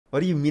What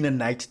do you mean a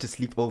night to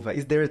sleep over?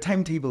 Is there a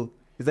timetable?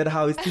 Is that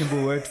how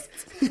Nesthembu works?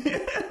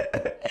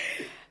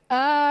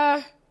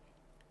 I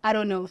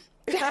don't know.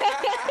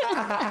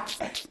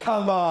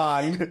 Come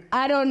on.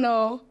 I don't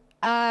know.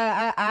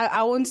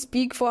 I won't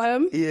speak for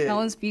him. Yeah. I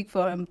won't speak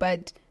for him,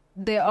 but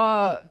there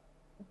are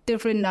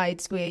different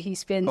nights where he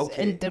spends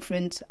in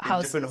different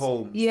houses. Different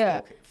homes. Yeah.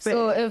 Okay.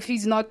 So if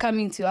he's not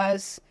coming to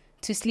us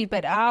to sleep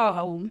at our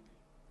home,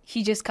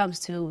 he just comes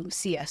to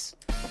see us.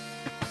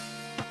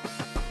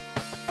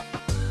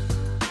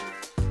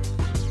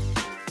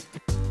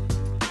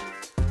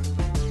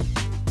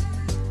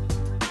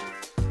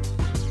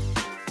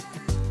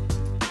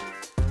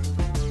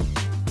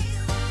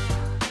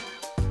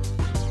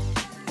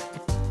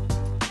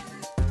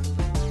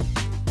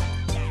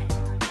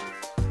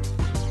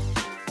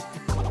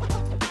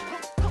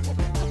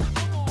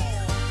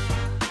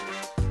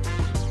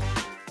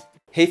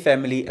 Hey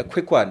family, a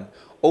quick one.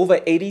 Over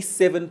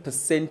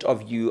 87%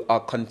 of you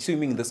are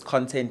consuming this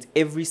content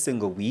every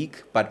single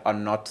week but are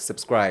not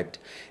subscribed.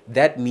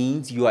 That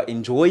means you are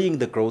enjoying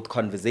the growth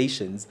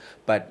conversations,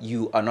 but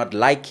you are not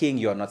liking,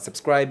 you are not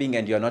subscribing,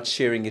 and you are not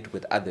sharing it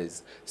with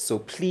others. So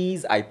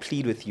please, I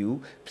plead with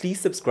you,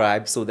 please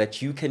subscribe so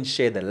that you can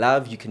share the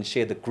love, you can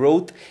share the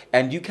growth,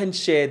 and you can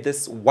share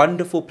this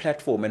wonderful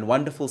platform and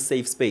wonderful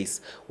safe space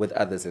with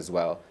others as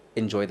well.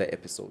 Enjoy the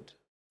episode.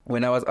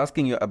 When I was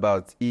asking you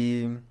about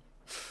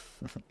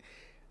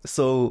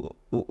so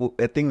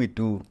a thing we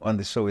do on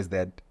the show is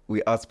that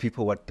we ask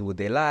people what do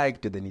they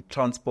like, do they need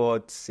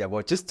transport, yeah,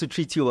 well, just to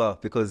treat you well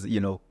because, you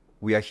know,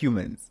 we are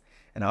humans.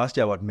 And I asked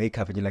you about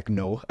makeup and you're like,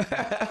 no.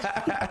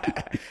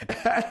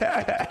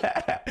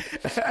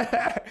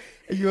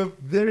 You're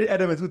very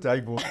adamant with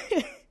Aibo.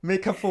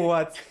 Makeup for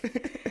what?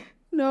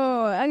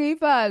 No, I give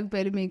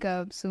better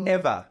makeup. So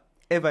Ever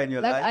in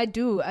your life? I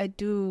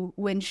do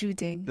when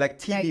shooting. Like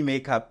TV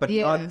makeup, but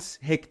not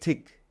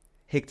hectic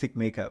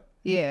makeup.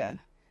 Yeah.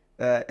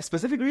 A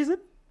specific reason?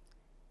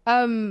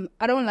 I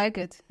don't like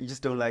it. You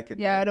just don't like it?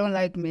 Yeah, I don't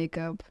like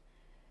makeup.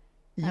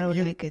 I don't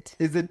like it.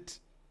 Is it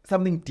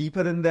something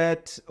deeper than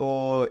that,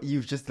 or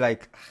you've just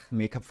like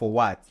makeup for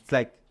what? It's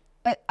like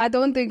I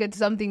don't think it's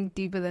something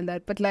deeper than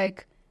that. But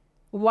like,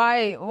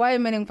 why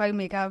am I wearing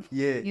makeup?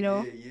 Yeah, you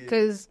know,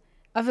 because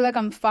I feel like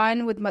I'm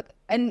fine with my,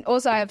 and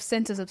also I have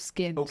sensitive of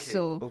skin.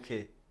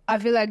 Okay. I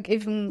feel like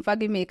if I'm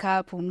fucking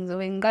makeup, because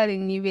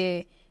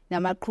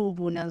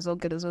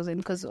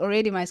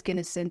already my skin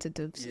is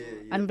sensitive. So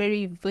I'm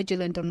very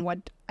vigilant on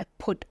what I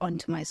put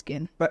onto my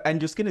skin.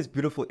 And your skin is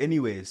beautiful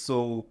anyway.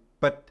 So,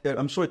 but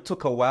I'm sure it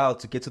took a while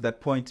to get to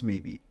that point.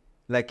 Maybe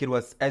like it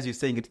was, as you're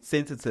saying, it's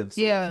sensitive.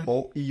 So,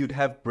 or you'd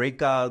have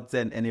breakouts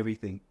and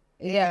everything.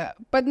 Yeah,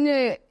 but no,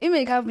 it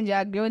makeup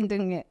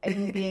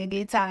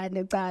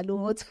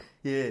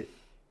yeah.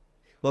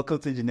 Welcome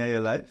to Engineer Your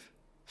Life.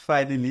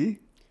 Finally,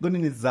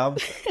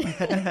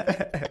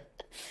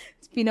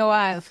 it's been a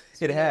while.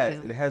 It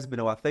has been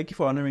a while. Thank you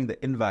for honoring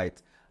the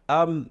invite.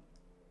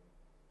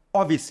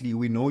 Obviously,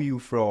 we know you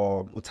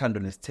from Uthando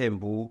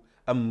Nesthembu.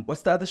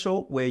 What's the other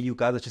show where you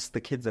guys are just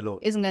the kids alone?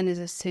 Izingane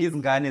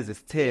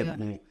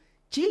Zesithembu.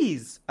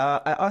 Jeez,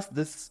 I asked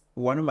this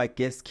one of my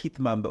guests, Keith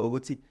Mamba,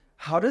 Owethu,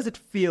 how does it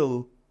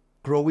feel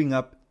growing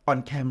up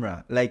on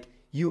camera? Like,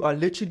 you are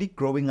literally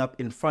growing up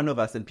in front of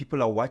us and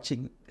people are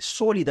watching.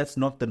 Surely that's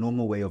not the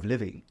normal way of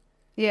living.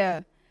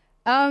 Yeah.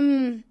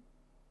 I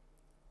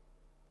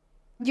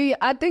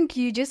think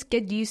you just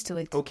get used to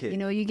it. Okay. You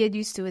know, you get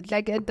used to it.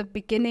 Like at the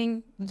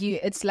beginning,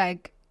 it's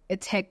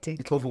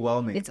hectic. It's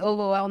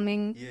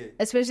overwhelming. Yeah.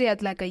 Especially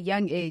at like a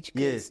young age.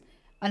 Because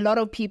a lot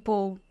of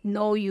people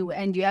know you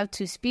and you have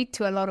to speak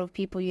to a lot of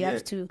people. You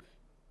have to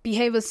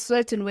behave a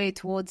certain way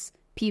towards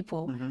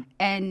people. Mm-hmm.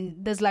 And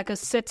there's like a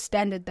set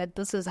standard that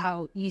this is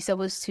how you're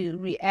supposed to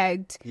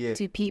react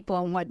to people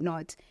and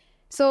whatnot.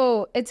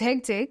 So it's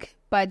hectic,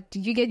 but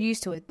you get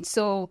used to it.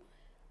 So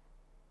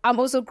I'm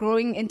also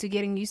growing into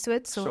getting used to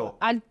it. So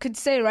I could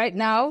say right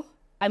now,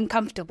 I'm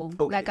comfortable.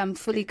 Okay. Like I'm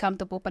fully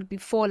comfortable. But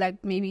before,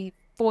 like maybe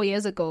 4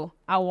 years ago,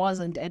 I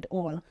wasn't at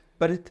all.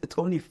 But it's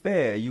only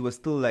fair. You were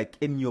still like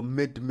in your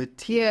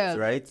mid-teens,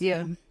 right?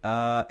 Yeah.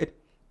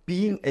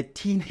 Being a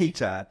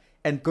teenager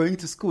and going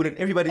to school and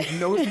everybody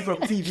knows you from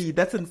TV,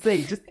 that's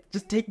insane.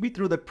 Just take me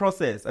through the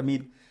process. I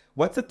mean,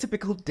 what's a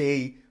typical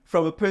day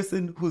from a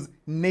person who's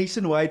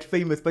nationwide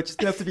famous, but you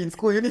still have to be in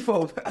school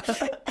uniform?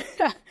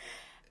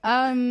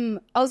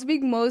 I'll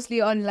speak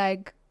mostly on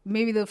like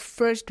maybe the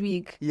first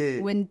week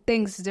when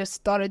things just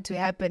started to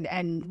happen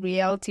and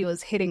reality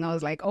was hitting. I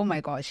was like, oh my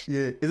gosh.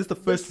 Yeah. Is this the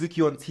first week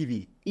you're on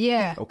TV?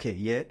 Yeah. Okay,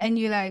 yeah. And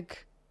you're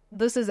like,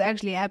 this is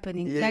actually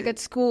happening. Yeah. Like at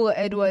school,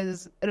 it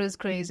was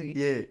crazy.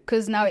 Yeah.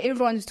 Because now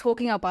everyone's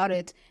talking about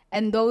it,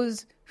 and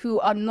those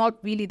who are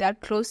not really that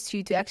close to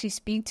you to actually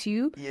speak to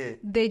you,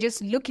 they're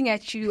just looking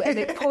at you and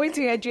they're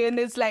pointing at you, and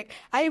it's like,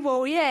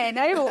 Aibo, yeah.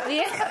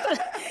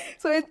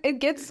 So it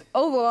gets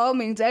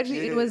overwhelming.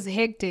 It was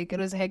hectic. It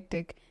was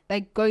hectic.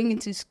 Like going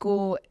into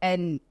school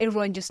and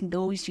everyone just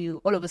knows you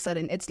all of a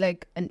sudden. It's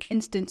like an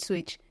instant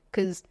switch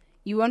because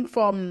you went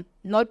from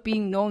not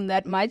being known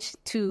that much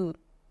to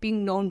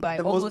being known by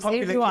The most almost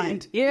popular everyone.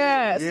 kid.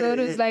 Yeah, Yeah, so it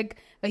was yeah. like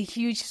a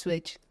huge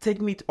switch.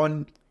 Take me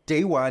on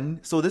day one.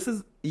 So this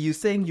is, you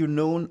saying you're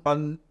known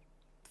on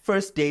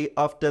first day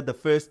after the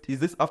first, is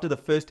this after the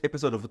first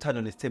episode of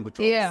Uthando Nesthembu drops?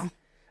 Yeah.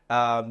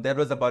 That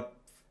was about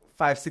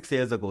 5-6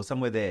 years ago,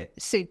 somewhere there.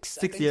 Six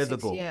Years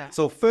ago. Yeah.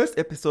 So first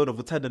episode of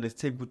Uthando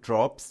Nesthembu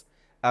drops.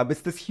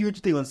 It's this huge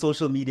thing on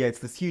social media. It's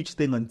this huge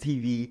thing on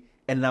TV.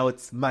 And now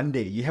it's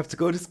Monday. You have to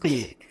go to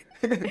school.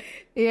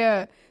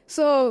 Yeah.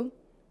 So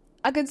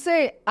I could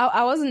say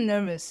I wasn't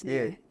nervous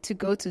Yeah. to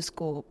go to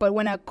school. But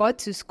when I got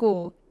to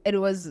school, it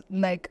was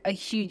like a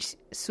huge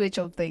switch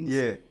of things.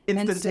 Yeah. And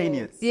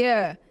Instantaneous. So,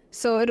 yeah.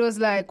 So it was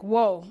like,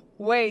 whoa,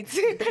 wait,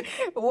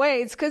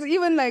 wait. Because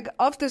even like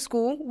after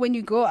school, when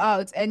you go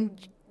out and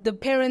the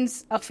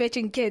parents are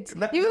fetching kids,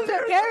 even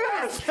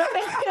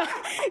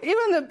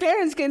the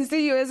parents can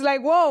see you. It's like,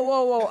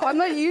 whoa. I'm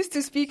not used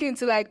to speaking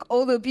to like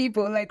older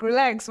people. Like,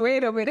 relax,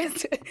 wait a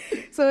minute.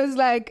 So it's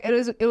like,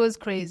 it was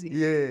crazy.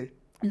 Yeah.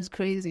 It was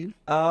crazy.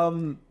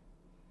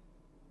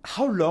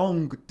 How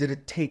long did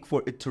it take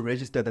for it to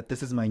register that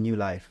this is my new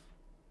life?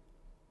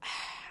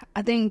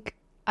 I think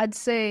I'd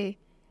say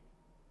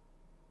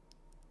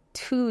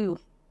 2-3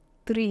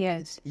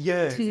 years.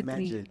 Yes, 2-3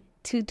 imagine.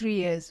 2-3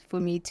 years for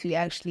me to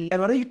actually.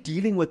 And what are you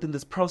dealing with in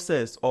this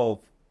process of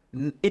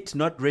it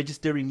not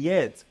registering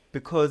yet?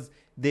 Because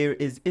there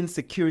is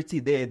insecurity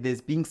there.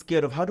 There's being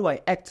scared of how do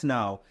I act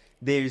now?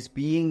 There's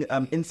being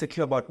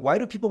insecure about why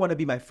do people want to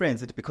be my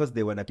friends? Is it because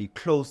they want to be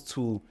close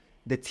to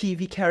the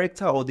TV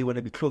character or they want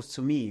to be close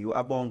to me? You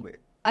are Abongwe.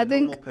 I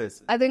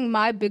think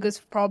my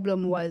biggest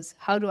problem was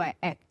how do I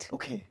act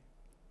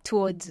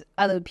towards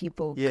other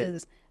people?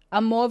 Because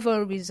I'm more of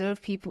a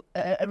reserved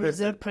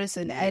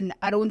person, and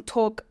I don't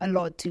talk a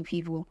lot to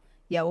people.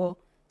 Yeah, well,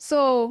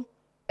 so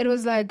it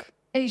was like,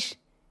 ish.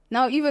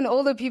 Now even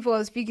older people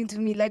are speaking to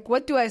me. Like,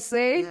 what do I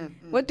say?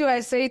 What do I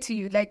say to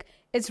you? Like,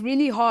 it's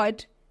really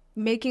hard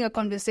making a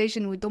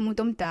conversation with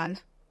Dal.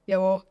 Yeah,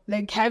 well,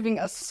 like having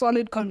a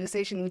solid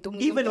conversation with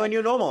even when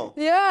you're normal.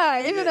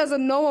 Yeah, even as a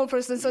normal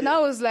person. So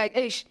now it's like,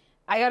 ish,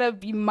 I gotta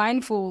be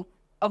mindful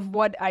of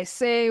what I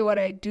say, what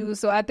I do.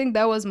 So I think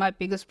that was my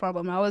biggest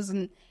problem.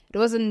 It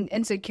wasn't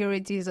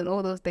insecurities and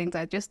all those things.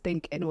 I just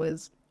think it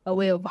was a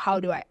way of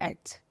how do I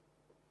act.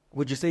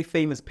 Would you say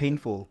fame is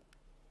painful?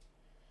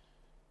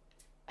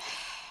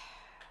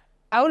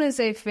 I wouldn't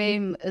say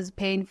fame is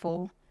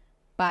painful,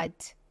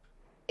 but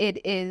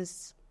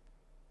it's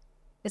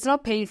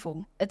not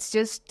painful. It's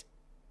just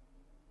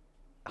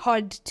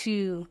hard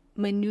to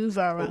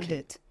maneuver around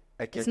it.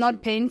 It's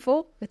not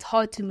painful. It's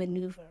hard to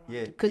maneuver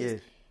around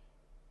because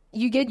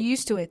you get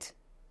used to it.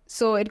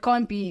 So it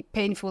can't be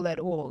painful at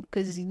all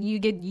because you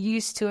get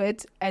used to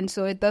it, and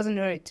so it doesn't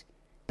hurt.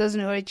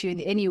 Doesn't hurt you in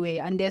any way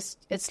unless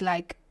it's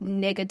like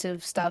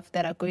negative stuff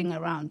that are going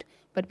around.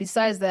 But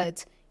besides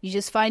that, you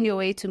just find your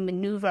way to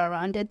maneuver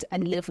around it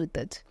and live with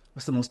it.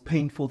 What's the most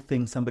painful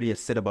thing somebody has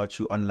said about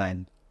you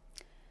online?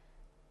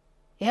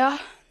 Yeah.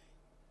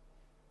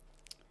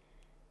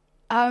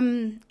 I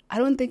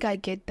don't think I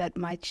get that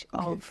much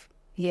of.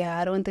 Yeah,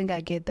 I don't think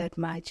I get that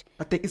much.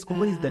 I think it's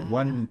always that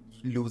one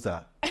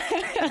loser.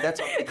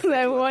 That's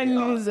That one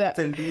loser. It's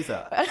a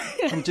loser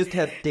who just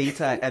has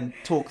data and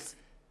talks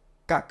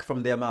cack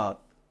from their mouth.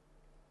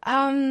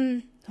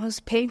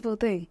 Most painful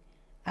thing.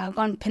 I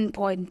can't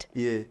pinpoint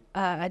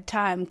a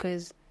time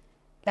because,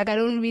 like, I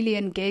don't really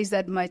engage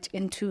that much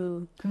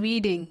into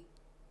reading.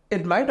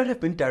 It might not have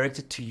been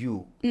directed to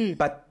you,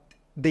 but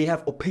they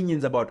have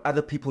opinions about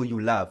other people you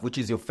love, which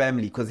is your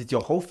family, because it's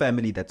your whole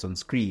family that's on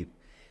screen.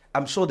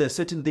 I'm sure there's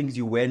certain things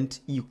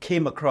you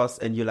came across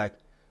and you're like,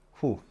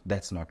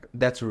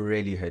 that's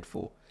really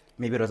hurtful.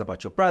 Maybe it was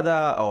about your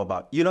brother or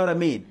about, you know what I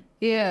mean?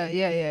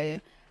 Yeah.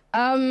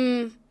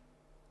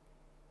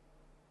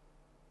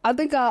 I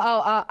think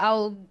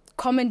I'll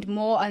comment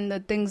more on the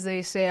things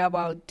they say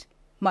about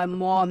my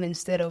mom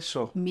instead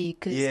of me,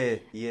 because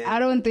I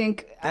don't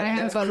think I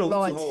have a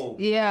lot.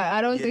 Yeah,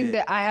 I don't think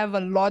that I have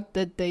a lot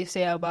that they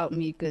say about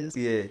me, because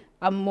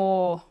I'm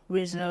more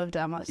reserved,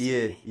 I must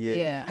say.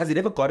 Yeah. Has it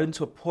ever gotten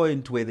to a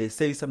point where they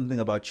say something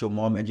about your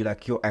mom and you're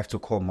like, yo, I have to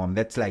call mom?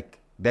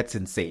 That's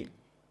insane.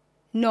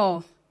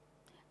 No,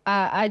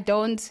 I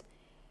don't.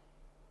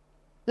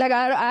 Like,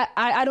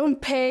 I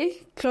don't pay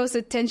close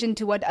attention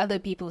to what other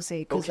people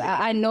say, because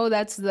I know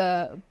that's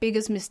the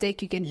biggest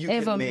mistake you can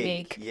ever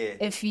make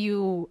if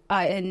you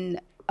are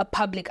in a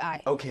public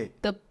eye.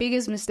 The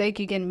biggest mistake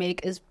you can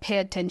make is pay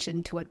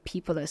attention to what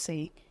people are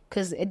saying,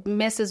 because it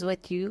messes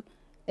with you.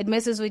 It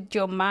messes with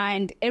your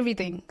mind,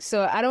 everything.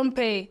 So I don't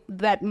pay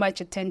that much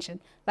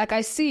attention. Like,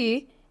 I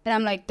see, and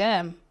I'm like,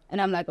 damn.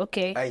 And I'm like,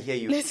 okay, I hear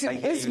you. Let's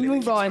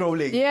move on.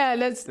 Scrolling. Yeah,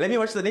 let me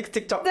watch the next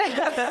TikTok.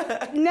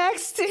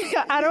 Next,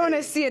 I don't want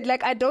to see it.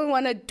 Like, I don't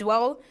want to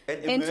dwell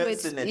into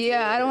it.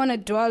 I don't want to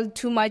dwell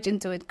too much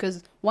into it,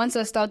 because once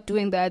I start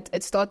doing that, I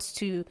start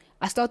to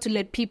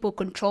let people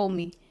control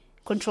me,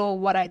 control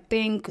what I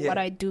think, what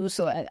I do.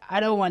 So I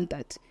don't want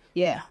that.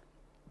 Yeah.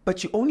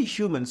 But you're only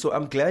human, so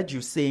I'm glad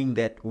you're saying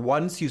that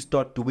once you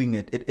start doing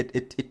it,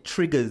 it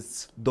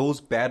triggers those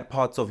bad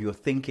parts of your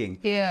thinking.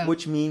 Yeah.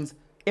 Which means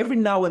every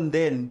now and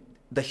then,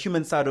 the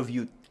human side of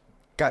you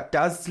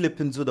does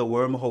slip into the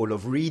wormhole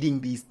of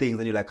reading these things,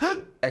 and you're like,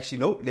 actually,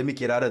 no, let me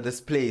get out of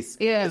this place.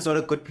 Yeah. It's not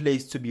a good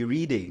place to be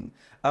reading.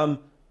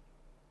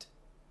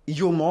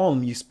 Your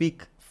mom, you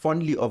speak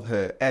fondly of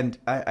her, and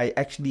I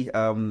actually,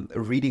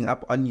 reading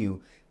up on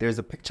you, there's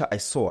a picture I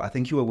saw. I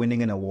think you were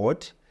winning an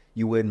award.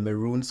 You were in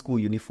maroon school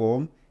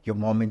uniform. Your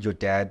mom and your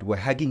dad were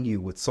hugging you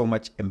with so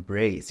much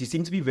embrace. You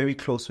seem to be very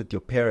close with your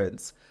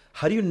parents.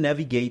 How do you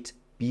navigate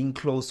being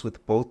close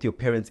with both your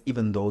parents,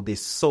 even though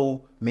there's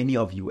so many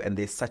of you and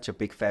there's such a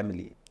big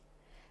family?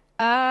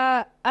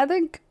 I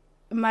think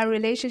my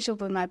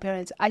relationship with my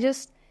parents, I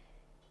just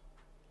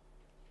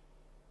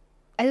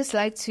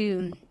like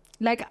to,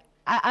 like,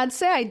 I'd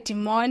say I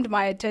demand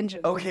my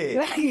attention. Okay.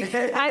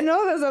 Like, I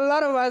know there's a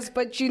lot of us,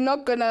 but you're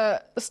not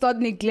gonna start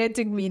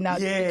neglecting me now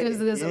because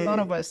there's a lot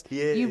of us.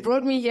 Yeah. You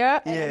brought me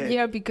here, and I'm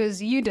here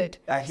because you did.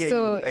 I hear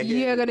so you. I hear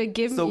you're you. gonna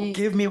give me. So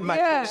give me my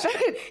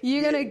attention.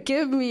 You're gonna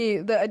give me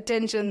the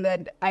attention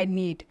that I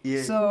need.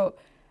 Yeah. So,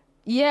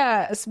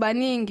 yeah, it's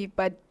baningi,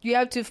 but you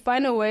have to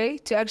find a way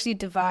to actually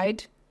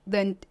divide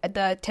the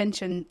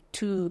attention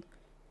to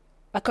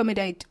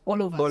accommodate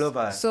all of us. All of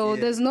us. So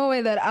there's no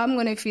way that I'm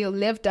going to feel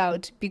left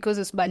out because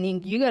it's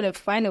baning. You got to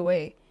find a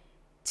way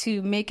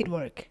to make it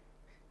work.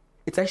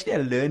 It's actually a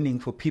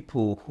learning for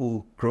people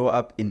who grow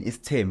up in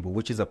Nesthembu,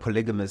 which is a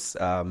polygamous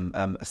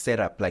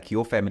setup like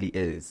your family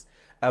is.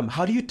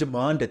 How do you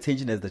demand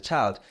attention as the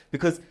child?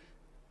 Because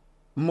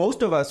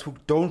most of us who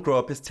don't grow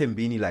up as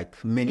Tembini,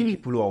 like many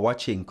people who are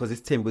watching, because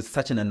Nesthembu is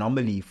such an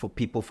anomaly for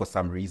people for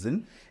some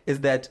reason,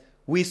 is that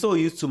we're so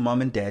used to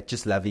mom and dad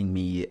just loving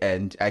me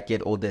and I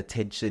get all the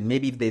attention.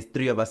 Maybe if there's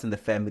 3 of us in the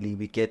family,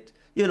 we get,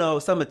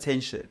 some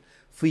attention.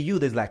 For you,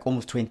 there's like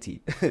almost 20,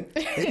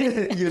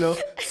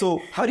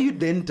 So how do you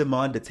then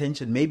demand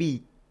attention?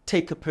 Maybe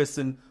take a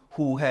person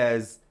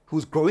who's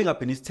growing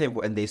up in his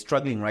temple and they're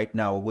struggling right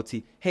now, would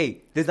say,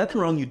 hey, there's nothing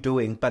wrong you're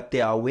doing, but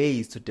there are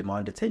ways to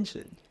demand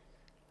attention.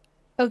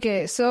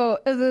 Okay, so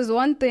if there's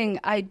one thing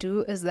I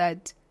do is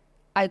that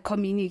I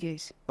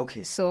communicate.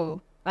 Okay.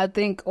 So I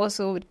think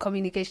also with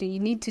communication, you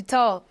need to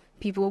tell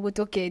people,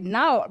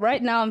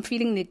 right now I'm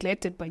feeling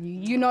neglected by you.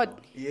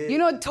 You're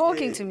not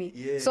talking to me.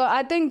 Yeah. So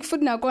I think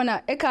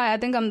I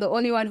think I'm the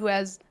only one who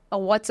has a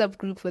WhatsApp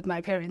group with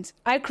my parents.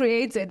 I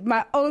created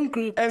my own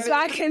group so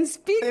I can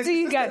speak to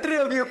you guys.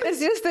 It's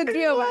just the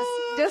 3 of us.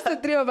 Just the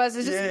 3 of us.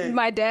 It's just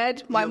my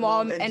dad, my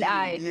mom, and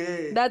I.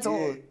 Yeah. That's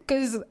all.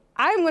 Because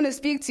I'm going to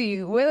speak to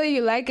you, whether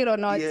you like it or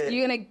not.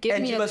 You're going to give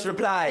me. And you must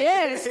reply.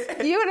 Yes.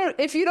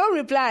 If you don't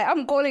reply,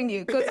 I'm calling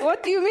you. Because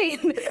what do you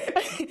mean?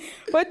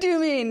 What do you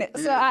mean?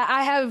 So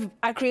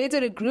I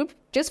created a group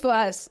just for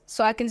us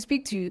so I can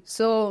speak to you.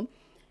 So,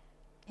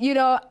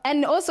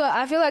 and also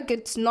I feel like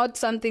it's not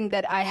something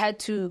that I had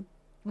to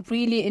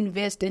really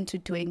invest into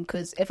doing.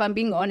 Because if I'm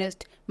being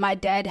honest, my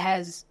dad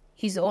has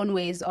his own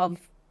ways of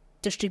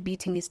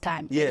distributing his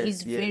time. Yes,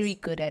 He's very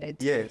good at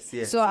it. Yes.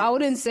 So I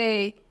wouldn't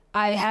say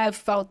I have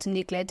felt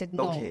neglected.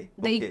 No,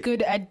 they're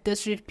good at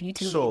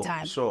distributing their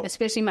time,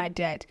 especially my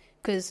dad,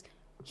 because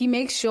he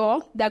makes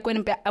sure that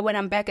when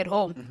I'm back at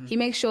home, he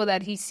makes sure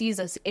that he sees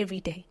us every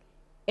day.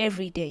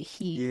 Every day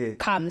he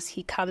comes.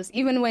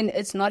 Even when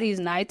it's not his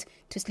night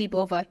to sleep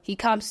over, he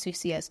comes to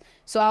see us.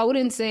 So I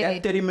wouldn't say...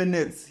 At 30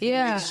 minutes, he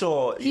makes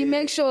sure... He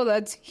makes sure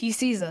that he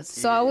sees us.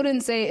 So I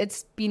wouldn't say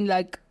it's been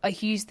like a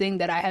huge thing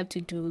that I have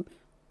to do,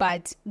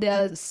 but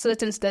there are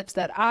certain steps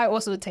that I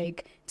also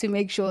take to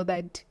make sure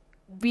that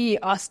we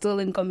are still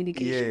in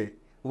communication. Yeah.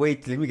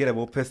 Wait, let me get a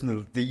more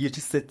personal. You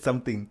just said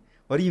something.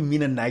 What do you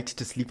mean a night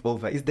to sleep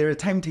over? Is there a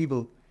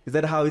timetable? Is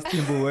that how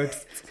Nesthembu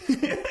works?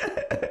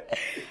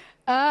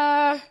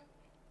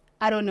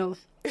 I don't know.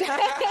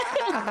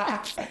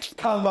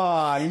 Come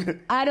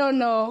on. I don't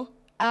know.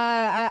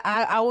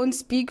 I won't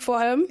speak for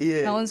him.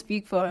 Yeah. I won't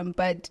speak for him,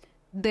 but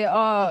there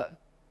are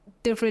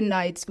different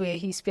nights where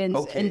he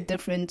spends in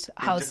different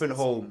houses. In different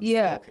homes.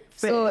 Yeah. Okay.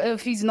 So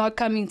if he's not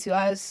coming to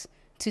us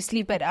to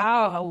sleep at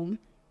our home,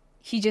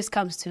 he just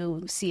comes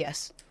to see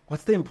us.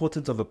 What's the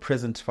importance of a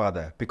present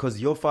father? Because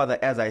your father,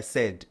 as I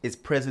said, is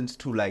present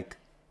to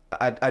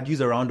I'd use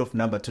a round off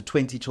number to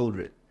 20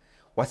 children.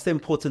 What's the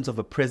importance of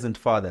a present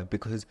father?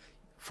 Because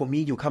for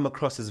me, you come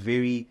across as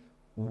very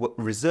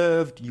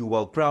reserved, you're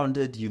well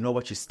grounded, you know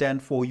what you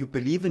stand for, you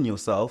believe in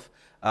yourself.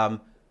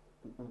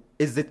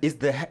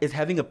 Is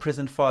having a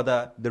present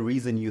father the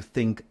reason you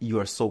think you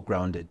are so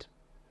grounded?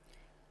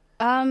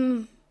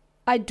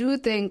 I do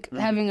think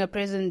having a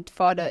present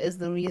father is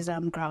the reason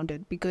I'm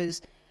grounded,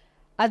 because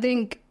I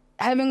think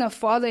having a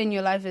father in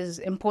your life is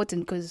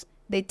important because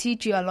they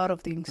teach you a lot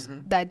of things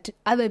that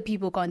other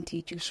people can't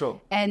teach you. Sure.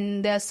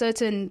 And there are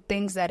certain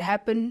things that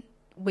happen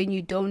when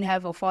you don't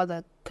have a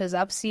father, because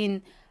I've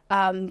seen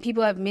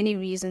people have many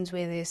reasons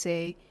where they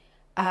say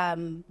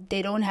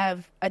they don't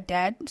have a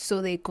dad,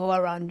 so they go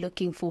around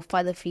looking for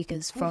father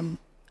figures from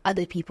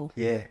other people.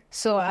 Yeah.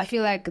 So I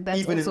feel like that's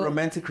even also in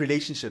romantic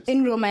relationships.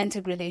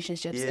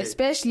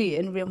 Especially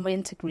in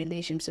romantic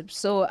relationships.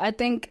 So I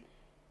think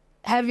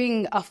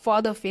having a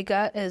father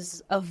figure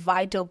is a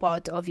vital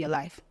part of your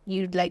life.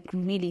 You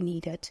really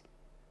need it.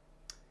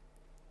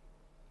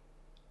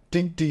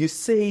 Do you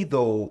say,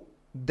 though,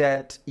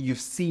 that you've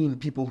seen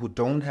people who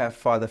don't have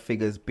father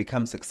figures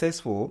become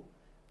successful,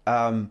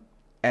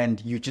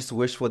 and you just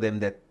wish for them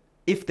that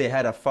if they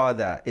had a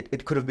father,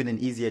 it could have been an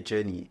easier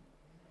journey?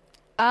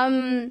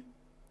 When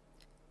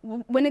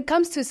it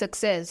comes to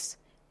success,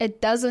 I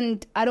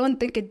don't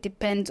think it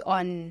depends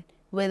on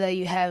whether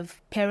you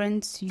have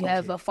parents, you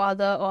have a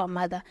father or a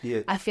mother.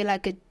 Yeah. I feel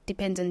like it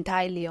depends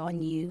entirely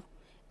on you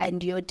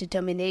and your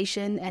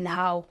determination and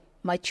how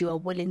much you are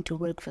willing to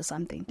work for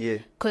something. Yeah.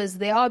 Because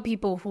there are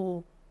people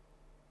who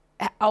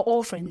are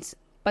orphans,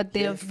 but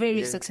they are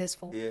very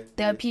successful. Yeah.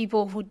 There are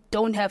people who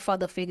don't have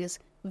father figures,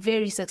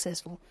 very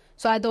successful.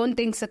 So I don't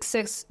think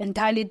success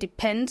entirely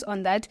depends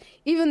on that,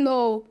 even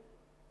though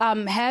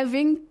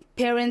having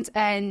parents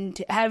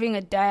and having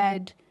a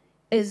dad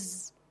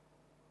is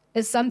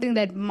something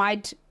that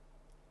might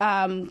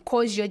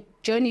cause your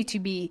journey to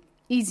be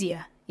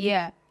easier.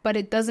 Yeah, but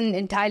it doesn't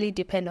entirely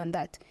depend on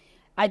that.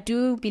 I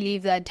do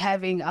believe that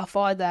having a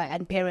father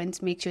and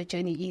parents makes your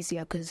journey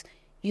easier because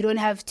you don't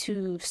have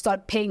to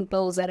start paying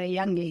bills at a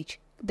young age.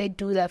 They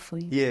do that for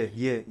you.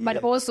 Yeah. But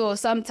also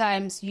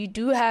sometimes you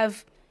do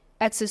have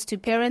access to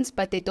parents,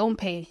 but they don't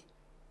pay.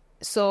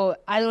 So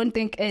I don't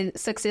think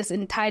success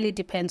entirely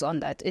depends on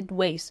that. It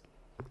weighs.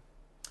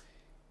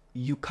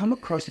 You come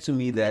across to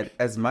me that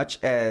as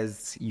much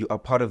as you are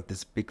part of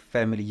this big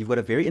family, you've got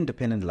a very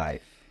independent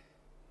life.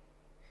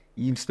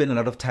 You spend a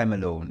lot of time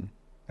alone.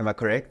 Am I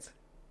correct?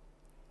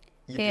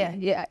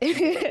 Yeah.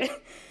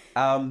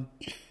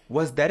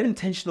 Was that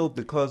intentional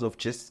because of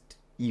just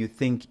you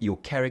think your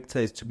character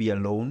is to be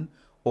alone,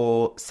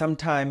 or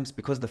sometimes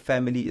because the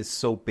family is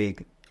so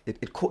big,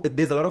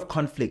 there's a lot of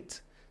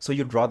conflict, so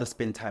you'd rather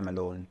spend time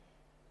alone?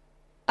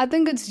 I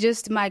think it's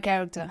just my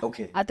character.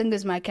 Okay. I think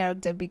it's my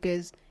character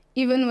because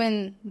even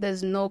when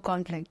there's no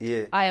conflict,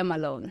 I am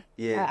alone.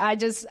 Yeah. I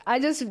just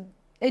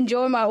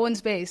enjoy my own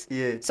space.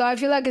 Yeah. So I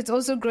feel like it's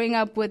also growing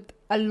up with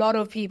a lot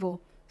of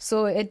people.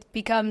 So it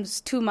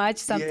becomes too much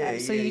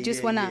sometimes. So you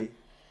just want to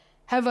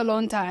have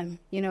alone time,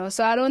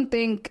 So I don't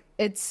think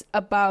it's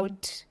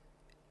about...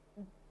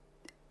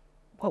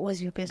 What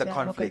was your question? The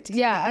conflict.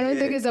 Yeah, I don't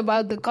think it's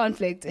about the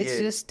conflict. It's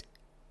just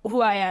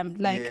who I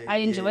am. I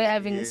enjoy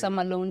having some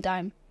alone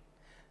time.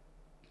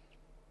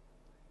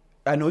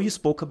 I know you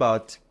spoke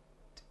about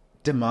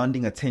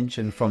demanding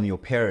attention from your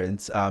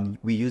parents.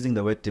 We're using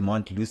the word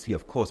demand loosely,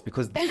 of course,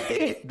 because they're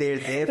there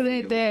for you.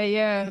 They're there,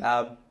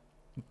 yeah.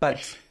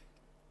 But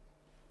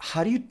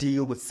how do you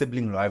deal with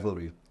sibling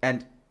rivalry?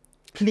 And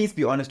please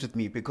be honest with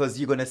me, because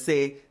you're going to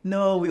say,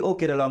 no, we all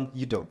get along.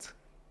 You don't.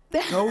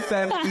 No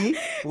family.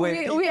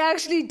 We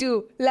actually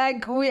do.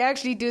 We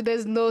actually do.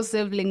 There's no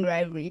sibling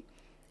rivalry.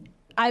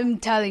 I'm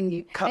telling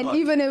you. Come on.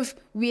 Even if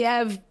we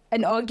have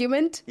an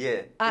argument,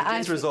 it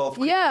gets resolved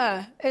quickly.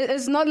 Yeah,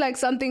 it's not like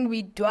something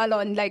we dwell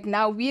on.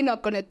 Now we're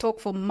not gonna talk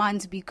for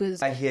months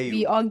because I hear you.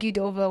 we argued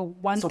over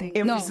one thing.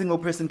 So every single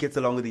person gets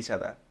along with each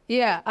other.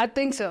 Yeah, I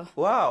think so.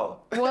 Wow.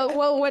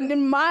 Well, when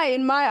in my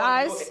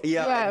eyes,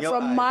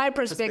 from my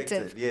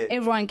perspective, yeah.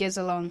 everyone gets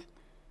along.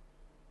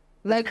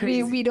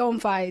 We don't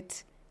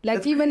fight.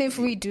 Even if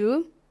we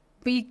do,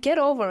 we get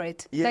over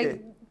it. Yeah.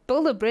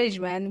 Build a bridge,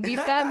 man. We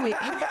family.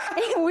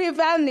 We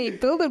family.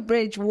 Build a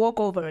bridge. Walk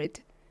over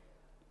it.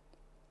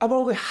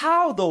 Abongwe,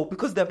 how though?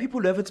 Because there are people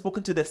who haven't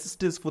spoken to their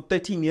sisters for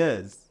 13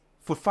 years,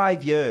 for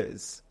 5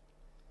 years.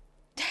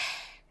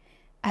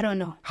 I don't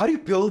know. How do you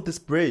build this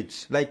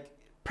bridge?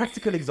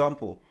 Practical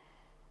example.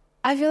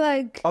 I feel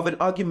like of an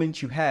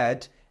argument you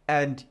had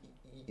and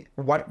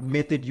what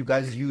method you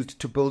guys used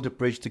to build a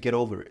bridge to get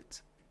over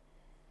it.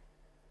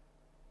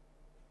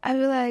 I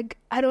feel like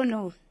I don't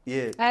know.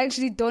 Yeah. I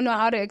actually don't know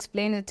how to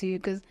explain it to you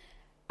because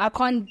I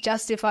can't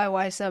justify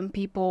why some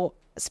people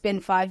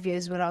spend 5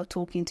 years without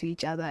talking to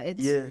each other.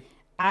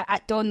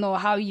 I don't know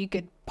how you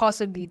could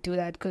possibly do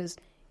that because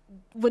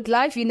with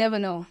life you never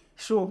know.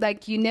 Sure.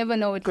 You never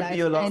know with life. Could be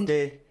your last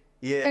day.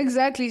 Yeah.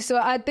 Exactly. So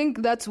I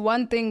think that's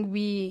one thing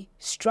we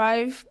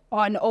strive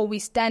on or we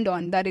stand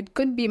on, that it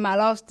could be my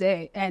last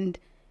day and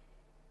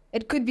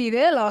it could be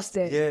their last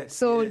day. Yeah.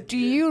 So do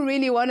you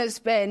really want to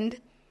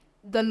spend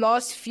the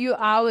last few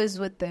hours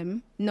with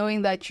them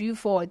knowing that you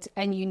fought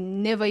and you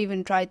never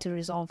even tried to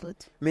resolve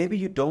it? Maybe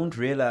you don't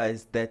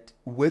realize that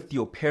with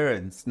your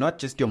parents, not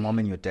just your mom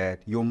and your dad,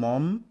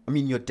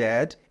 your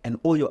dad and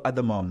all your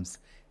other moms,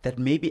 that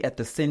maybe at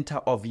the center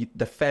of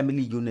the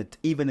family unit,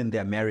 even in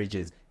their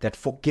marriages, that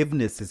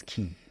forgiveness is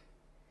key.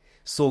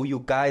 So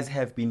you guys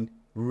have been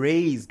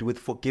raised with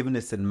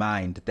forgiveness in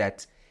mind,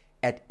 that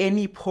at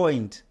any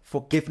point,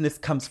 forgiveness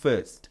comes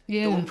first.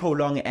 Yeah. Don't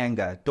prolong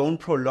anger. Don't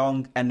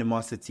prolong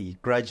animosity,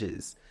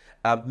 grudges.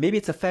 Maybe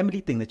it's a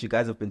family thing that you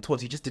guys have been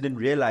taught. You just didn't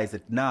realize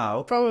it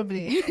now.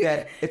 Probably.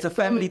 That it's a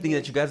family thing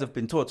that you guys have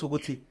been taught. So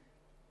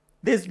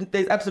there's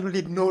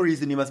absolutely no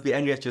reason you must be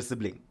angry at your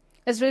sibling.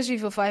 Especially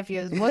for 5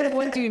 years.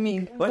 What do you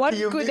mean? What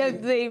could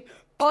have they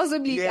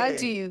possibly done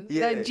to you?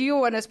 Yeah. That you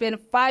want to spend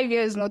 5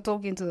 years not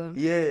talking to them?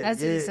 Yeah.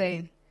 That's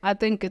insane. I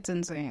think it's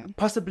insane.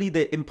 Possibly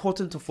the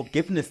importance of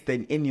forgiveness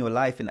then in your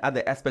life and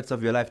other aspects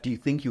of your life. Do you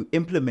think you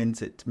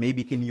implement it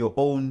maybe in your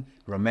own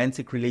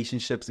romantic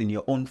relationships, in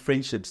your own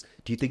friendships?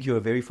 Do you think you're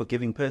a very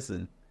forgiving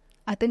person?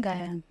 I think I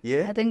am.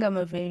 Yeah? I think I'm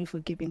a very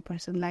forgiving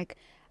person. Like,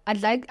 I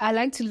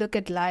like to look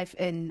at life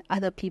in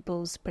other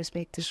people's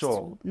perspectives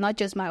too, not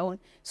just my own.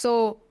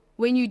 So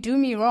when you do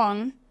me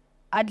wrong,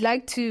 I'd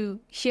like to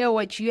hear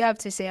what you have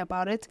to say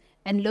about it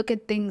and look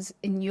at things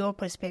in your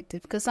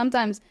perspective. Because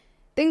sometimes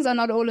things are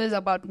not always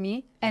about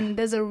me, and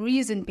there's a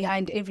reason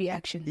behind every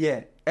action.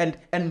 Yeah. And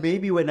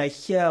maybe when I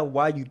hear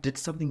why you did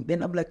something,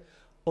 then I'm like,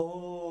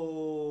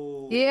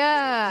 oh.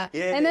 Yeah.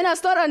 And then I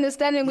start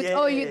understanding, you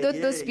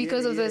did this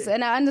because of this.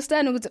 And I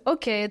understand,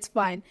 okay, it's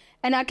fine.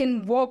 And I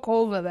can walk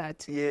over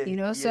that,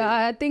 So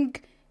I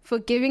think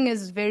forgiving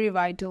is very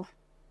vital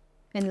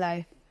in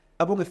life.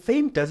 Abonge,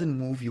 fame doesn't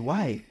move you.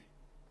 Why?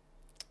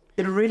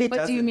 It really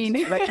doesn't. What do you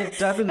mean? Like, it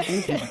doesn't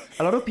move you.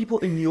 A lot of people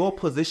in your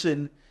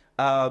position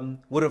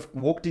would have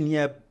walked in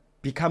here,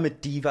 become a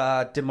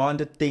diva,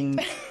 demanded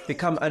things,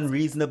 become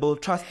unreasonable.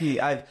 Trust me,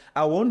 I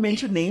won't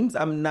mention names.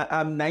 I'm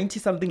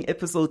 90-something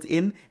episodes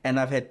in, and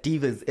I've had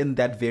divas in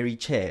that very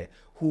chair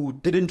who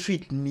didn't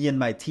treat me and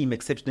my team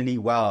exceptionally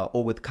well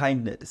or with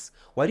kindness.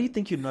 Why do you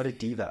think you're not a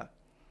diva?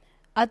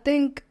 I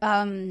think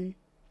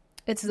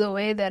it's the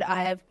way that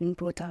I have been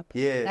brought up.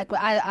 Yeah. Like,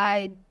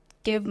 I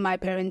give my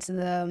parents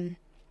the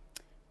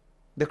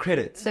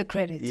credit. The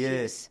credit,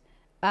 yes.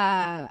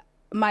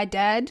 My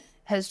dad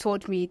has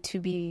taught me to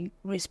be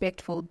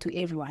respectful to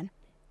everyone,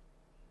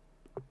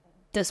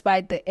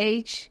 despite the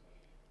age,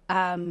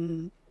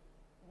 the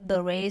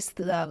race,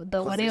 the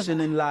position whatever.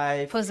 In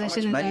life,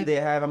 Position how much money life. they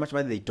have, how much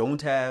money they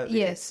don't have.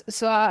 Yes.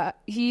 So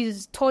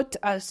he's taught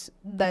us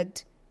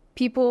that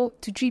to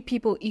treat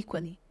people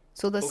equally.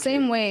 So the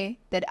same way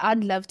that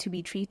I'd love to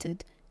be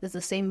treated is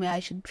the same way I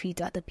should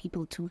treat other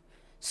people too.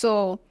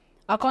 So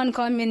I can't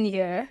come in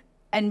here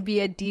and be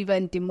a diva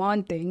and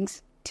demand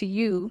things to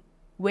you,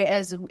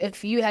 whereas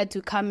if you had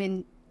to come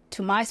in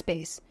to my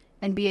space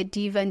and be a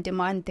diva and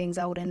demand things,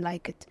 I wouldn't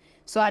like it.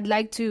 So I'd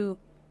like to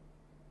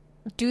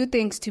do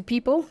things to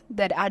people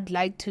that I'd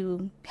like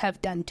to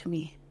have done to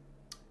me.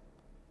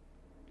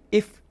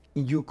 If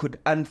you could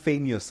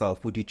unfame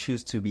yourself, would you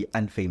choose to be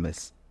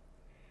unfamous?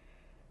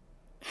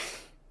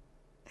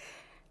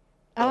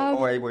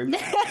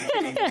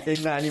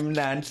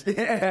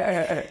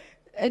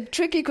 A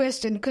tricky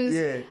question,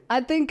 because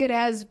I think it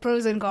has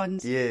pros and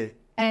cons. Yeah.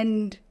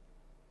 And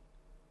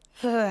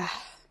 4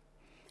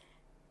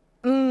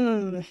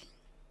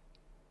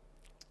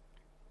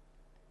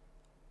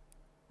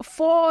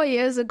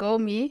 years ago,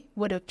 me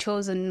would have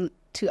chosen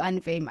to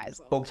unfame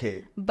myself.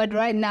 Okay. But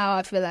right now,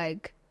 I feel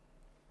like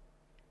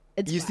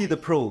it's you fine. see the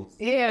pros.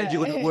 Yeah. And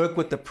you're going to work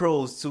with the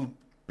pros to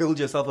build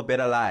yourself a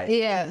better life.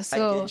 Yeah.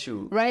 So I get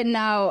you. Right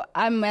now,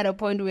 I'm at a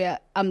point where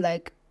I'm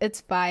like,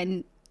 it's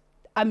fine.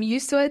 I'm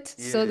used to it.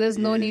 So there's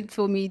no need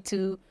for me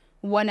to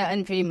want to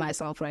unfame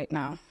myself right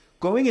now.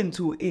 Going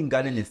into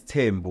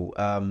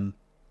Nesthembu,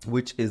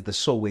 which is the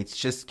show where it's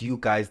just you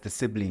guys, the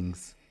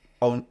siblings,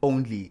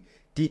 only.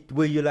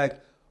 Were you like,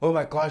 oh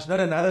my gosh,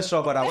 not another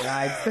show, but I would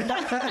like.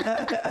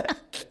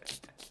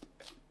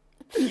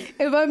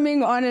 If I'm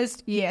being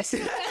honest, yes.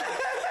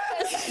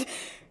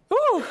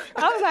 Ooh,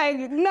 I was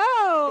like,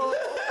 no,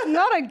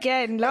 not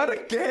again. Not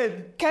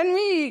again. Can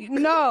we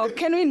not?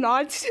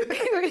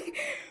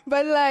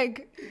 But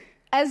like,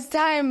 as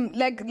time,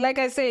 like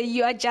I say,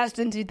 you adjust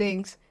into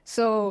things.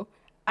 So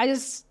I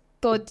just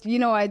thought, you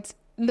know what,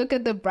 look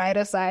at the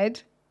brighter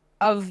side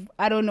of,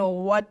 I don't know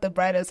what the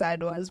brighter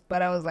side was,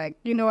 but I was like,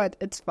 you know what,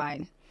 it's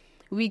fine.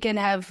 We can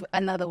have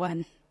another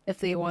one if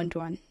they want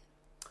one.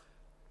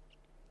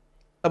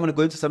 I'm going to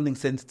go into something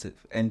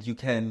sensitive, and you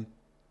can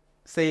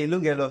say,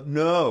 Lungelo,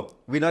 no,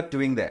 we're not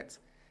doing that.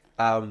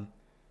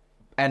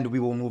 And we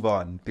will move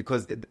on,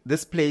 because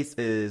this place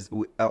is,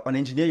 on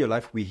Engineer Your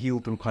Life, we heal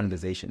through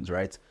conversations,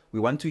 right? We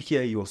want to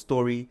hear your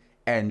story,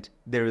 and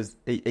there is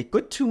a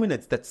good 2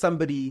 minutes that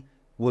somebody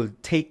will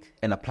take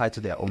and apply to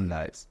their own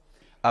lives.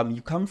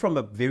 You come from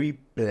a very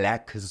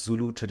black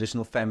Zulu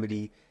traditional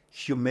family,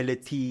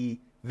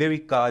 humility, very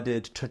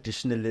guarded,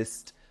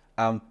 traditionalist,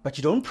 but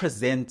you don't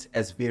present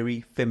as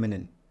very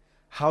feminine.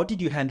 How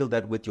did you handle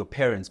that with your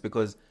parents?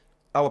 Because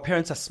our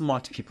parents are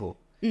smart people.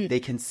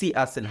 They can see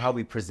us and how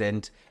we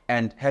present.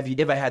 And have you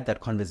ever had that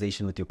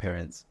conversation with your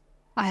parents?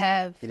 I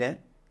have. Yeah?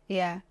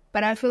 Yeah.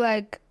 But I feel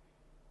like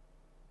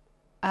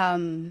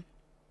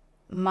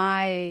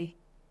my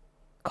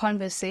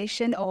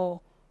conversation or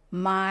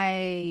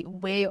my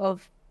way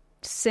of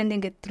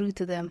sending it through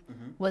to them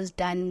was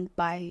done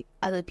by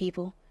other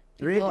people.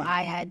 Really? So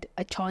I had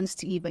a chance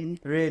to even...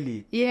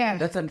 Really? Yeah.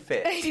 That's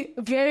unfair.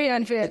 Very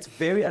unfair. It's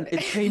very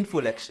it's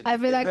painful, actually. I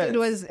feel like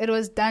hurts. it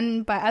was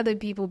done by other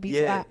people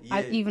before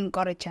I even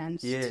got a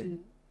chance Yeah. to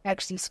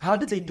actually speak. How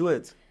did they do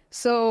it?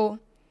 So,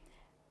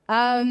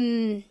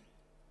 I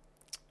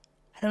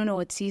don't know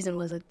what season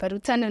was it, but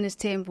Uthando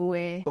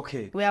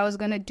Nesthembu where I was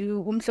gonna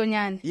do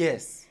Umhlongo.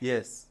 Yes.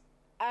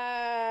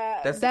 I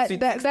that's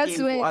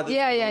for when others who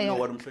don't know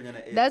what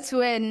Mhlonyana is. that's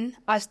when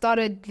I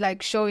started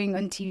like showing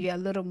on TV a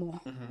little more.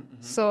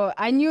 So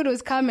I knew it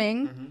was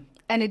coming,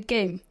 and it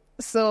came.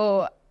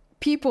 So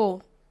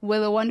people were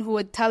the one who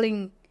were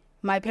telling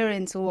my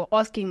parents, who were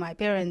asking my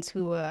parents,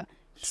 who were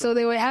so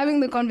they were having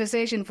the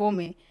conversation for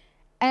me,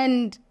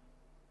 and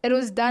it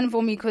was done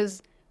for me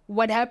because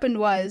what happened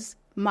was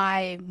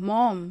my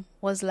mom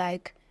was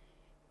like,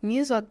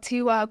 is it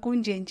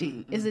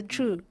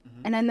true?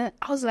 And then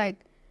I was like,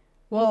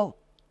 well,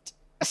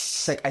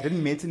 it's like, I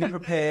didn't mentally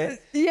prepare.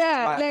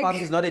 Yeah, My like,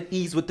 father's not at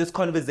ease with this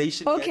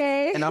conversation.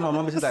 Okay. Yet. And now my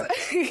mom is just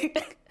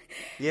like,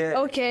 yeah.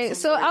 Okay,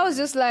 so I was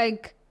just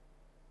like,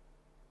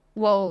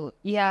 well,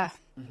 yeah.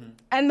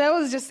 And that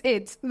was just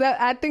it.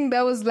 I think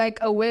that was like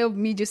a way of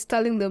me just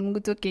telling them,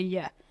 okay,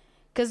 yeah.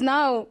 Because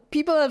now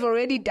people have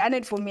already done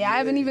it for me. I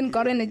haven't even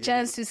gotten a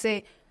chance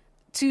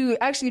to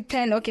actually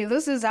plan, okay,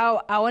 this is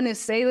how I want to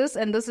say this,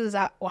 and this is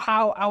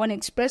how I want to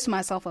express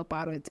myself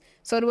about it.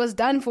 So it was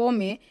done for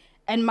me,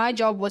 and my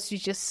job was to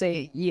just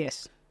say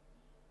yes.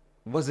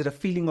 Was it a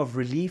feeling of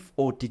relief,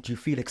 or did you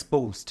feel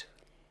exposed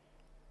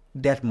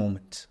that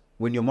moment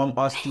when your mom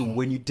asked you,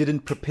 when you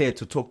didn't prepare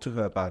to talk to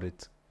her about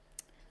it?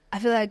 I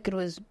feel like it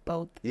was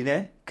both. You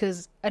know?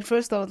 Because at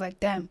first I was like,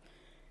 damn,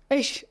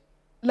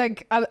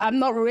 like I'm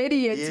not ready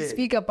yet to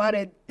speak about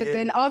it. But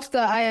then after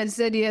I had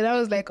said it, I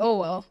was like, oh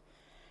well,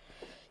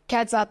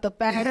 cat's out the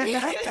bag.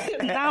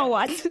 Now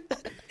what?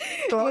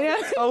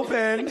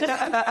 Open.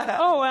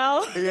 Oh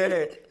well.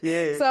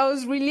 Yeah. So I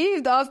was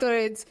relieved after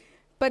it,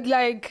 but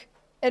like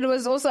it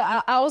was also,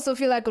 I also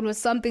feel like it was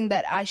something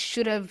that I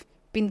should have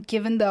been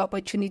given the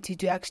opportunity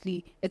to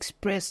actually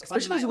express.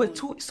 Especially because you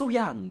were so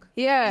young.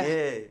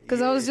 Yeah.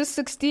 Because I was just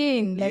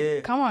 16.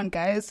 Like, come on,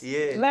 guys.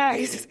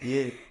 Relax.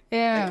 Yeah.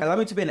 Yeah. Allow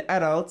me to be an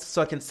adult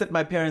so I can sit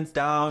my parents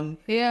down.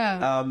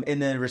 Yeah.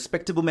 In a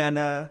respectable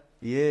manner.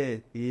 Yeah.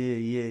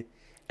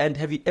 And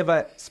have you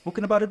ever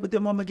spoken about it with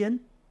your mom again?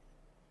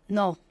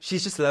 No. She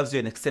just loves you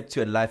and accepts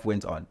you, and life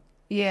went on.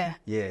 Yeah.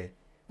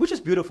 Which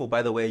is beautiful,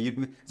 by the way.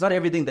 It's not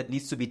everything that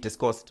needs to be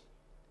discussed.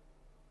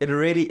 It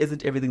already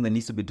isn't everything that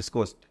needs to be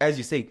discussed. As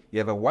you say, you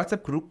have a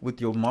WhatsApp group with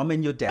your mom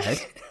and your dad.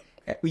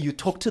 You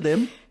talk to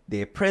them.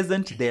 They're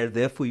present. They're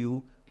there for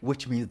you,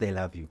 which means they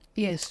love you.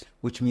 Yes.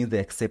 Which means they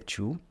accept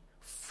you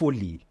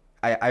fully.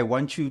 I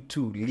want you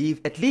to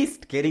leave at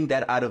least getting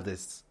that out of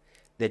this,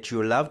 that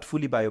you're loved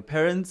fully by your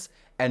parents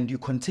and you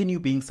continue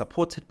being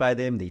supported by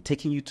them. They're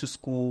taking you to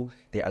school.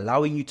 They're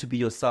allowing you to be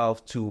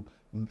yourself, to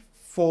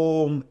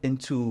form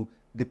into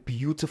the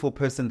beautiful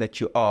person that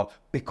you are,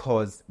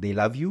 because they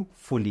love you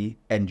fully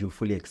and you're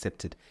fully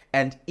accepted.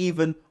 And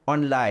even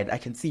online, I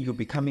can see you're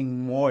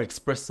becoming more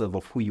expressive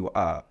of who you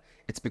are.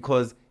 It's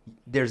because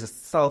there's a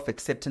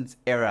self-acceptance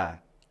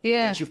era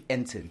that you've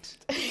entered.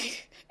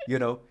 You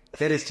know,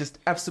 that is just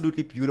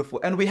absolutely beautiful.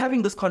 And we're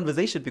having this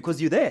conversation because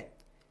you're there,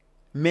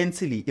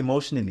 mentally,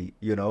 emotionally,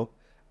 you know.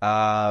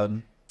 Let's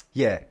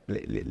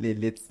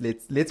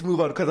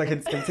move on, because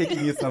I'm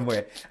taking you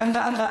somewhere.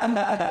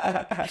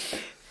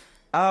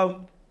 How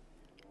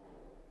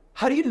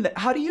do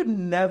you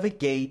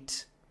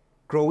navigate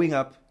growing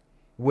up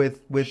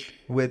with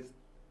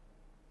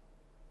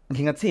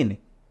Ngingathini?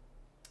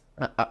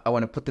 I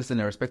want to put this in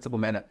a respectable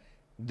manner.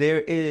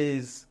 There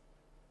is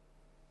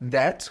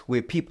that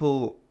where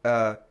people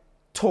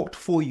talked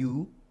for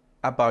you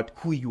about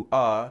who you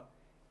are,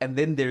 and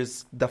then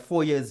there's the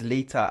 4 years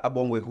later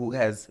Abongwe who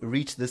has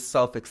reached this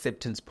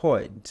self-acceptance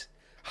point.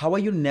 How are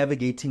you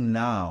navigating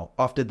now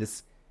after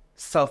this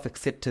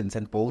self-acceptance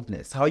and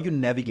boldness? How are you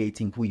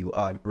navigating who you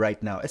are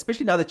right now,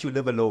 especially now that you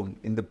live alone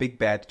in the big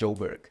bad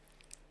Joburg?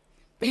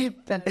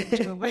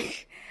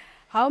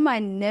 How am I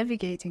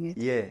navigating it?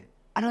 Yeah.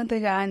 I don't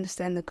think I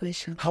understand the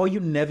question. How are you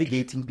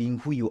navigating being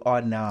who you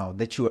are now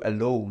that you're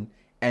alone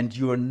and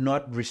you're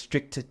not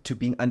restricted to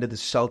being under the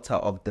shelter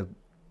of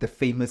the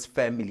famous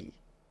family?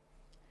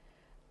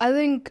 I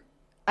think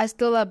I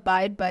still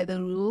abide by the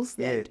rules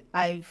that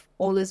I've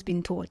always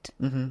been taught.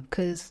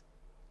 Because,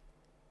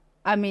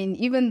 I mean,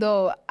 even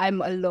though I'm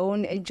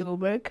alone in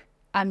Joburg,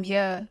 I'm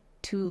here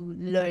to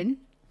learn.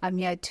 I'm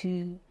here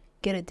to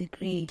get a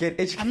degree.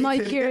 I'm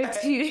not here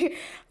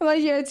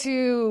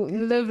to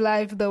live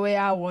life the way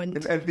I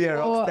want. And be a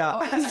rock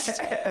star.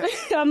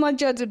 I'm not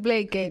here to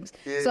play games.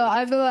 So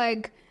I feel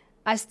like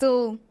I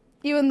still,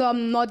 even though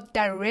I'm not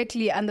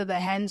directly under the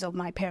hands of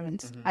my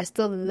parents, I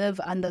still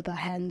live under the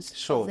hands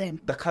of them.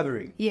 The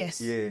covering.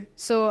 Yes. Yeah.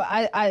 So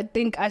I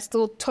think I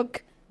still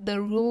took the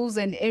rules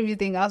and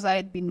everything else I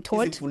had been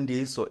taught.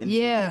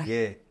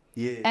 Yeah.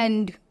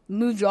 And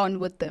moved on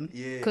with them.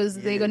 Because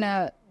they're going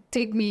to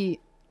take me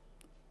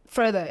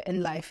further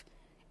in life.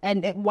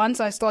 And once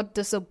I start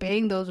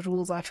disobeying those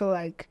rules, I feel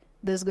like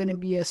there's going to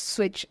be a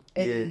switch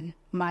in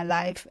my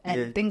life,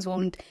 and things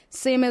won't,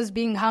 same as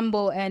being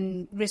humble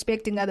and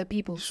respecting other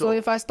people. So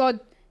if I start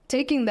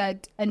taking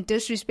that and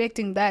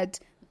disrespecting that,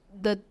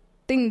 the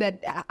thing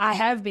that I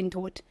have been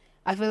taught,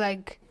 I feel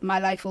like my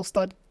life will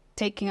start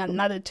taking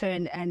another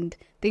turn and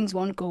things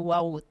won't go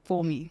well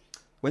for me.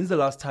 When's the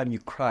last time you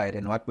cried,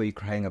 and what were you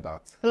crying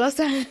about? The last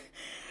time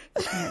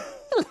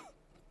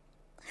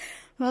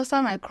Last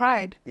time I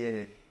cried.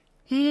 Yeah.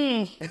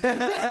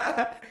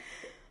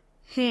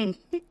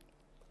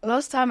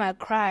 Last time I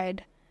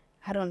cried,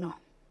 I don't know.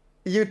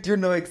 You do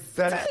know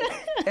exactly.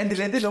 And the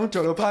lady don't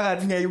joke about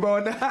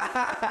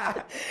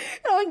ngayibona.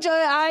 Don't joy,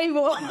 I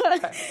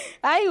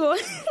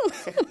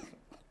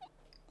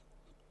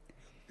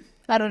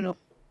don't know.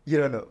 You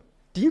don't know.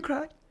 Do you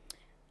cry?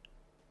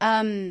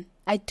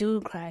 I do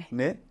cry.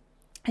 Ne?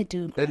 I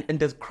do cry. And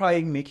does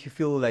crying make you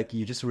feel like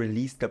you just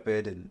released a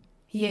burden?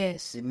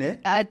 Yes. Ne?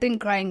 I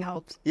think crying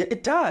helps. Yeah,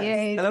 it does. Yeah,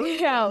 it And I'm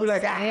helps.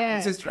 like, Yeah.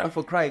 it's just trying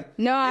for crying.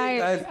 No,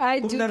 I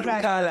do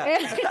cry.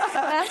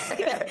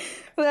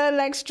 Well,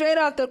 like straight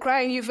after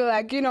crying, you feel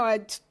like,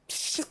 I'm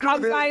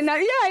fine now.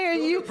 Yeah,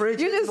 you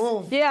just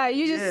move. Yeah,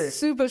 you just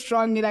super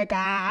strong. You're like,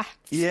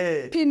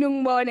 Yeah.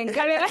 pinung morning.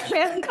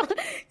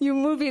 You're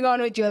moving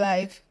on with your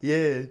life.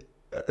 Yeah.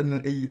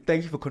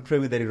 Thank you for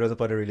confirming that it was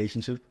about a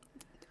relationship.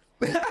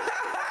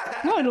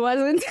 No, it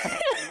wasn't.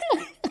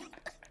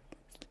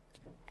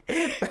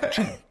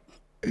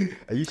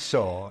 Are you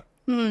sure?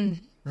 I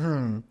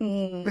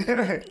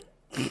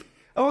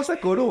was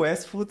like, go to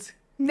Westfoot.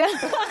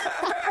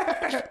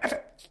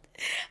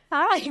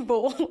 Hi,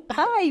 Bo.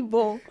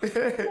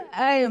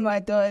 Hi, my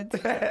dad.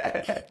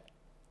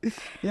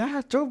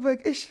 Yeah,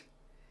 Joburg-ish.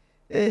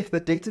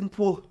 The dating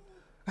pool.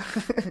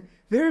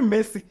 Very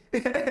messy.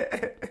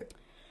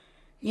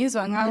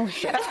 Yizwa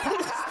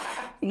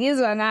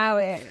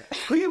ngawe.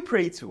 Who you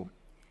pray to?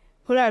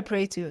 Who do I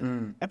pray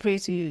to? I pray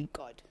to you,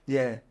 God.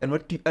 Yeah. And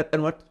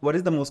what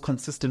is the most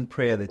consistent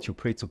prayer that you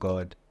pray to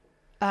God?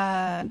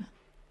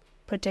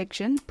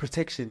 Protection.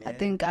 Protection. Yeah. I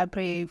think I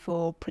pray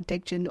for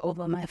protection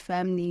over my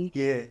family.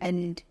 Yeah.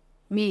 And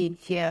me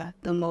here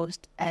the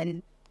most,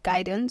 and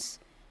guidance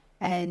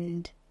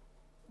and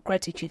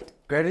gratitude.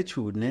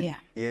 Gratitude, ne?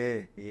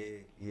 Yeah.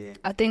 Yeah.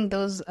 I think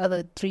those are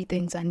the three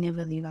things I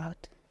never leave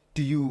out.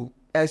 Do you,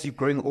 as you're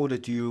growing older,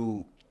 do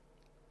you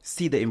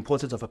see the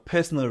importance of a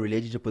personal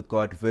relationship with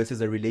God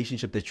versus a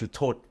relationship that you're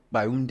taught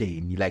by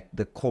Undane, like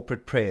the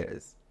corporate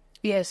prayers?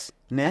 Yes,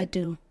 Ne? I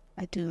do.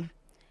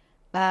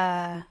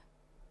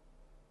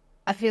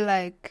 I feel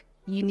like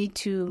you need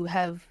to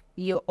have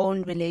your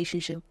own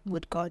relationship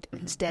with God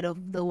instead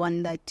of the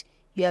one that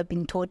you have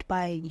been taught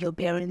by your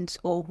parents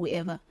or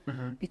whoever.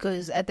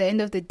 Because at the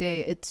end of the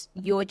day, it's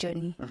your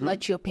journey,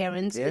 not your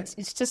parents. Yeah.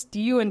 It's just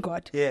you and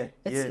God. Yeah.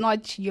 It's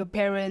not your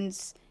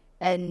parents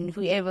and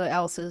whoever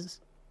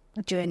else's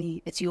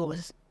journey. It's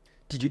yours.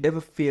 Did you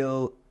ever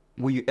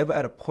were you ever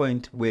at a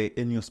point where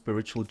in your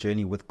spiritual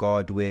journey with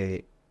God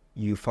where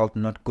you felt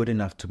not good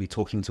enough to be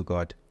talking to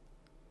God?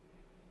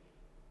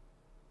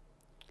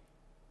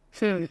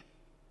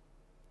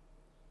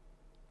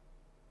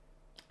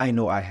 I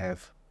know I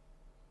have.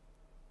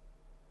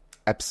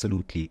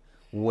 Absolutely.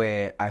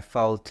 Where I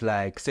felt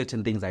like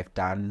certain things I've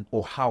done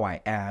or how I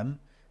am,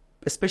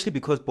 especially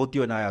because both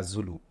you and I are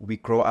Zulu, we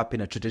grow up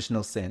in a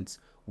traditional sense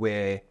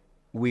where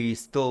we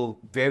still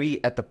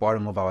very at the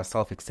bottom of our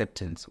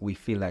self-acceptance. We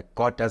feel like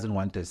God doesn't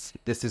want this.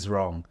 This is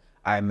wrong.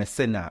 I'm a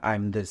sinner.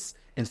 I'm this.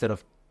 Instead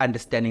of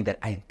understanding that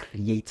I am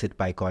created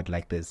by God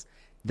like this.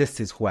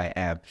 This is who I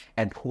am.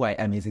 And who I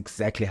am is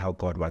exactly how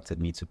God wanted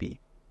me to be.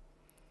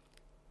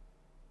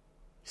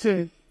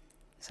 So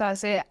I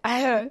say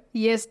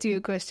yes to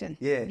your question.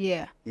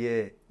 Yeah.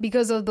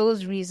 Because of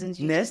those reasons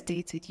you just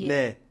stated.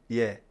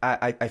 Yeah.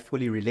 I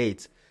fully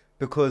relate.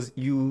 Because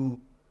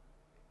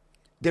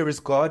there is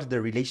God,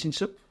 the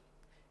relationship,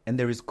 and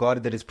there is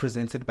God that is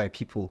presented by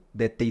people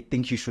that they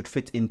think you should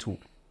fit into.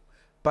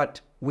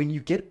 But when you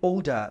get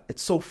older,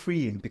 it's so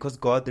freeing because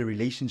God, the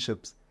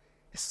relationships,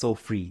 is so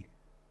free.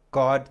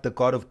 God, the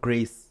God of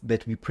grace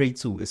that we pray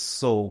to, is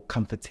so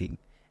comforting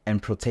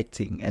and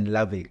protecting and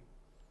loving.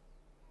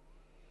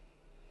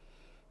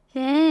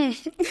 Ne?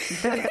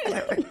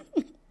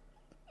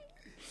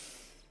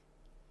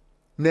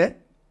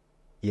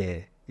 Yeah.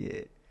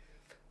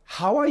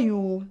 How are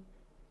you?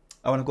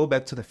 I want to go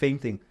back to the fame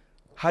thing.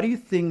 How do you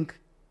think,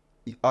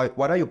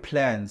 what are your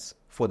plans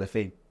for the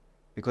fame?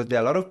 Because there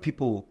are a lot of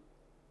people,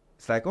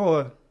 it's like,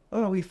 oh,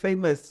 we're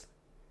famous.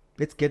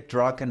 Let's get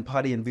drunk and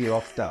party and be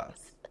rock stars.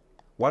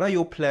 What are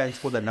your plans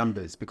for the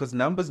numbers? Because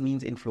numbers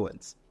means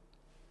influence.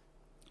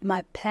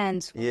 My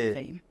plans for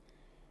fame.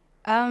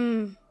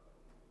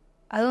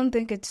 I don't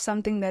think it's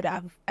something that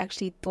I've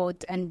actually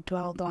thought and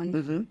dwelled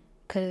on.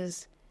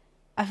 Because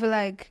I feel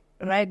like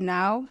right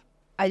now,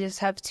 I just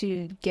have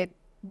to get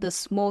the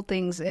small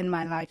things in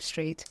my life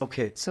straight.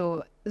 Okay.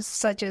 So,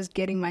 such as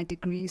getting my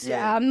degrees.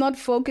 Yeah. I'm not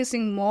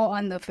focusing more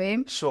on the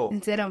fame. Sure.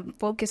 Instead, I'm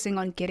focusing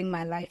on getting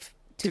my life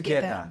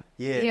together.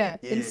 Yeah.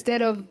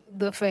 Instead of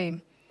the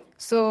fame.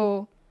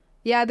 So,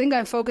 I think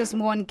I focus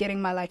more on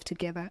getting my life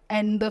together.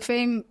 And the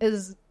fame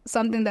is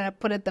something that I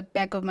put at the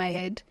back of my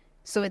head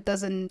so it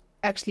doesn't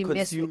actually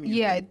consume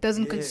you. It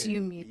doesn't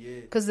consume me.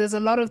 Because there's a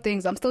lot of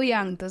things. I'm still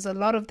young. There's a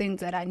lot of things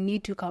that I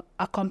need to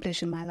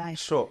accomplish in my life.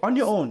 Sure. On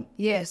your own.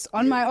 Yes,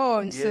 on my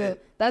own. So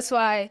that's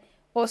why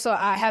also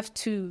I have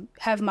to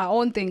have my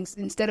own things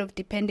instead of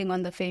depending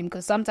on the fame.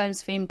 Because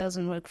sometimes fame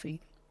doesn't work for you.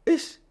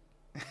 Ish.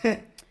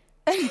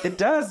 It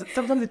does.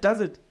 Sometimes it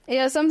doesn't.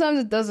 Yeah, sometimes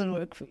it doesn't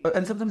work for you.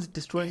 And sometimes it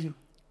destroys you.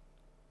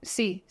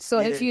 See, so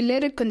if you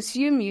let it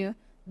consume you,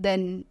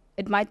 then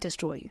it might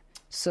destroy you.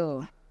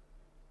 So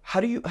how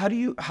do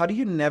you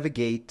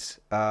navigate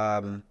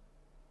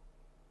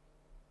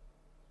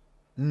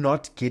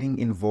not getting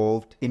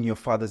involved in your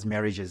father's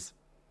marriages?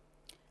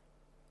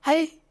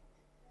 How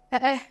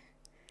do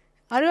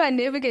I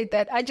navigate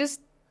that? I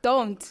just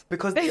don't.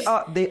 Because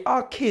there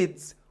are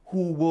kids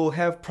who will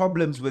have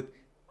problems with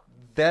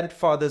that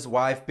father's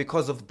wife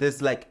because of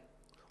this, like,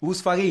 who's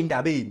fucking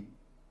indabeni.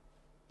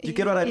 Do you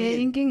get what I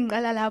mean?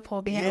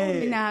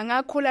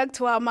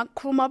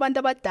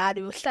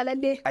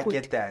 I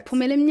get that.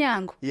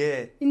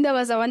 Yeah.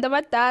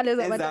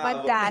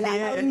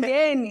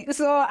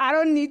 So I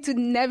don't need to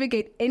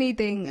navigate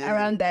anything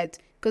around that.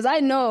 Because I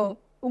know,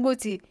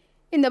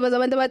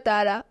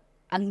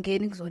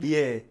 angeni kuzona.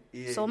 Yeah.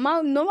 So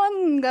noma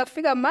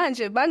ngafika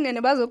manje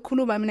bangene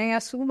bazokhuluma mina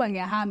ngiyasukuba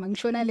ngiyahamba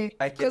ngishona le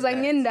because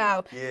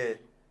angendawo. Yeah.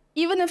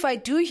 Even if I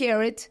do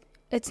hear it,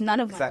 it's none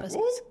of my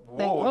business.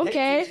 Whoa,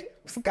 okay,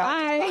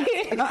 bye.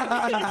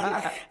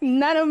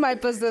 None of my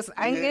business.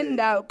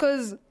 Angendawo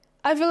because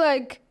I feel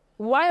like,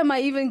 why am I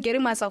even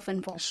getting myself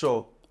involved?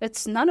 Sure.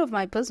 It's none of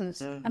my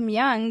business. I'm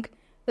young.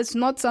 It's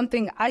not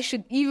something I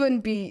should even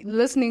be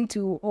listening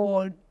to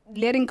or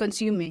letting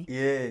consume me.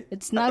 Yeah.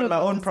 It's not my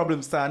own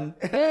problem, son.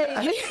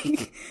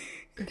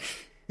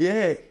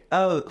 Yeah.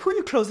 Who are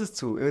you closest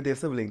to with your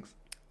siblings?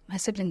 My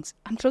siblings.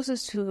 I'm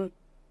closest to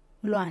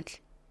Lungelo.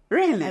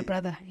 Really? My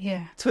brother,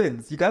 yeah.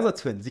 Twins. You guys are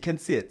twins. You can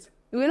see it.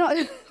 We're not.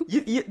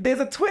 There's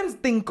a twins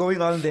thing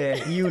going on there.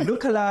 You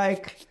look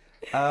alike.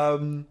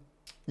 You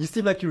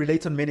seem like you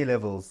relate on many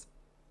levels.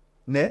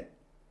 Ne?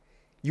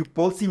 You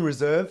both seem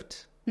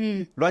reserved.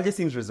 Lungelo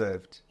seems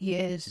reserved.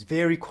 Yes.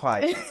 Very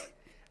quiet.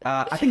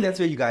 I think that's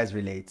where you guys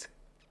relate.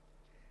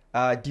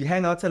 Do you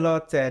hang out a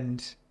lot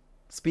and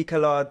speak a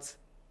lot?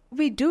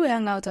 We do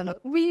hang out a lot.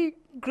 We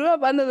grew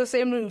up under the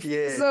same roof.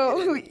 Yeah.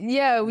 So,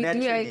 yeah, we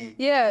naturally.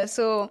 do. Yeah,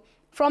 so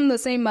from the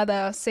same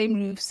mother, same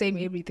roof, same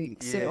everything.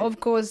 Yeah. So, of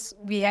course,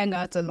 we hang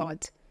out a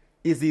lot.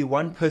 Is he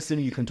one person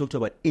you can talk to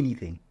about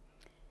anything?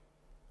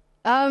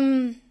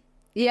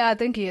 Yeah, I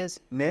think he is.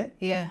 Ne?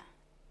 Yeah.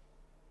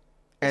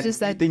 And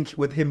just I that- think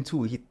with him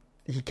too, he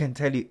can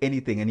tell you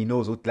anything and he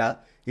knows utla.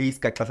 It's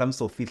going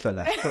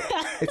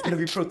to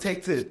be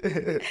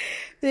protected.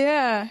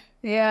 Yeah,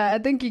 I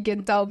think he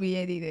can tell me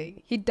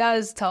anything. He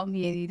does tell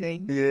me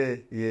anything.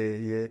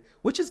 Yeah.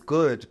 Which is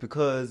good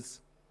because,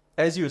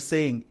 as you're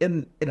saying,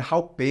 in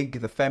how big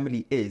the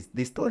family is,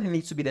 there still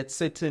needs to be that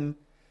certain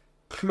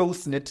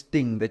close-knit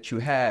thing that you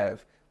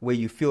have where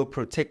you feel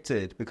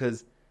protected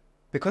because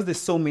there's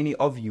so many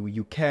of you,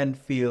 you can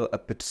feel a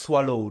bit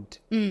swallowed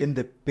in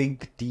the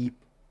big, deep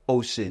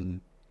ocean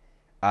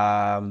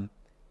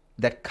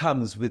that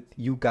comes with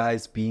you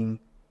guys being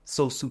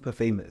so super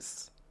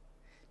famous.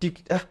 Do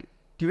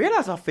you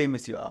realize how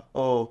famous you are?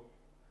 Or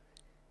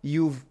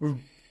you've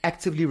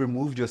actively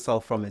removed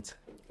yourself from it?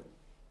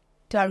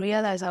 Do I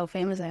realize how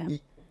famous I am?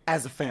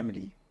 As a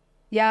family.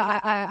 Yeah,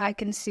 I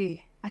can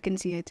see. I can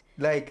see it.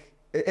 Like...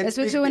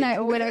 Especially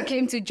when I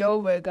came to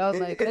Joburg, I was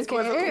like, it's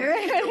quite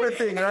a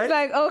thing, right?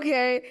 Like,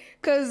 okay,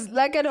 because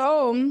like at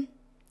home,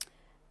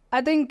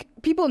 I think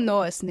people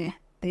know us, ne?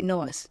 They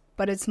know us,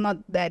 but it's not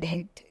that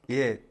hectic.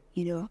 Yeah.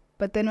 You know?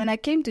 But then when I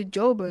came to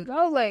Joburg,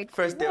 I was like,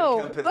 first day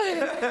whoa. on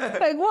campus.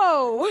 Like,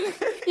 whoa,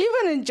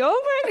 even in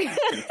Joburg?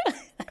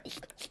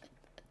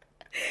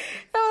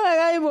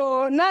 I was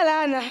like,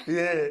 nalana.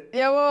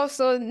 Yeah, well,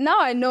 so now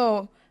I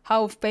know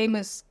how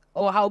famous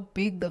or how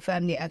big the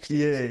family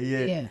actually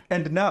is. Yeah.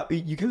 And now,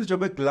 you came to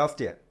Joburg last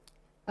year?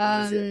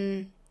 Last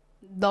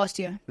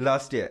year.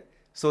 Last year.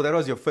 So that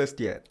was your first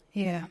year.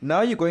 Yeah.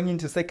 Now you're going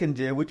into second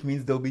year, which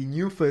means there'll be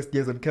new first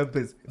years on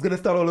campus. It's going to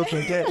start all over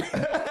again.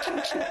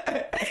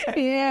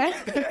 Yeah.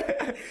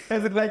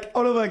 As it like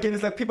all over again,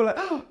 it's like people are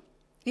like, oh.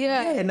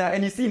 Yeah.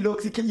 And you see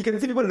looks, you can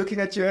see people looking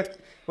at you.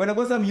 When I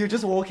go some, you're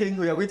just walking,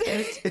 you're with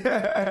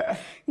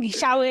You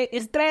shower,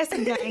 it's dressed,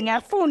 and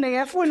phone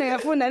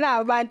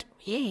now, but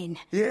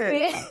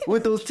yeah.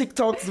 With those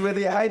TikToks where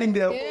they're hiding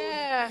their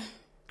yeah.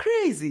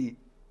 Crazy.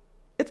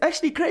 It's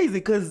actually crazy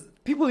because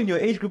people in your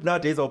age group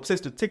nowadays are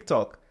obsessed with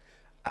TikTok.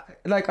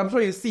 Like, I'm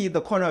sure you see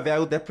the corner of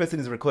your eye, that person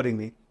is recording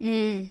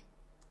me.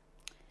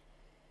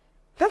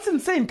 That's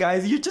insane,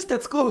 guys. You're just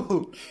at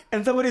school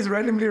and somebody's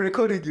randomly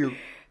recording you.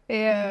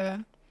 Yeah.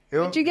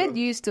 But you get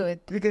used to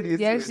it. You get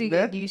used you to actually it.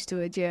 get used to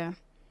it, yeah.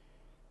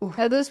 Oof.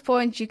 At this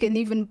point, you can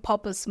even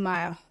pop a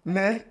smile.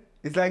 Nah.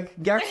 It's like,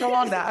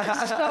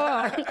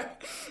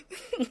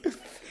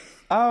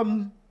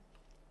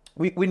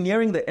 we're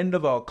nearing the end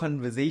of our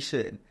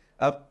conversation.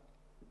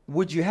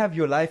 Would you have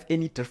your life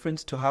any different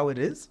to how it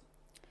is?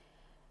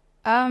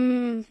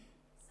 Sorry,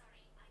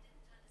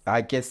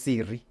 I guess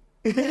Siri.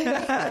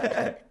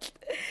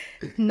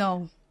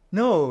 No.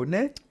 No,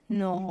 ne?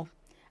 No.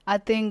 I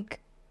think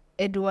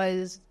it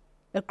was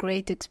a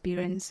great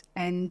experience,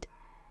 and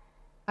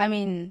I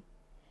mean,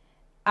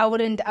 I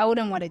wouldn't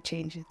want to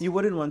change it. You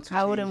wouldn't want to.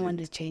 I wouldn't want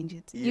to change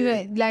it.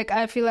 Yeah. Even like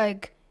I feel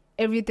like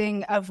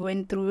everything I've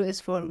went through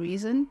is for a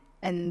reason,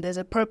 and there's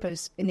a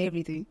purpose in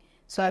everything.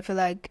 So I feel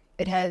like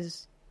it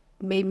has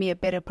made me a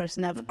better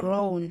person. I've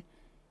grown,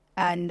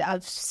 and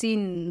I've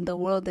seen the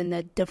world in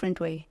a different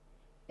way.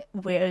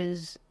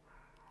 Whereas,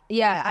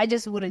 yeah, I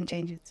just wouldn't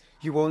change it.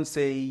 You won't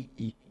say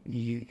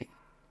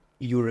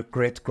you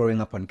regret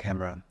growing up on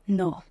camera?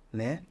 No.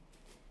 Nah?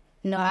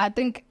 No, I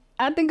think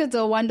it's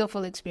a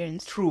wonderful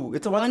experience. True.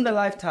 It's a once in a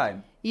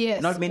lifetime.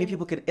 Yes. Not many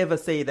people can ever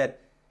say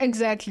that.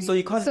 Exactly. So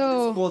you can't be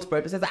this spoiled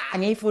brat who says,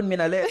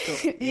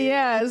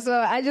 yeah, so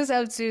I just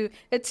have to,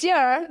 it's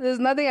here, there's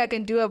nothing I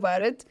can do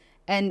about it,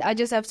 and I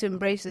just have to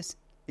embrace it.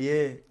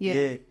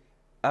 Yeah.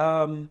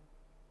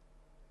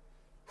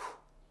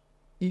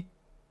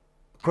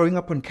 Growing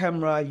up on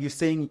camera, you're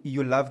saying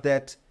you love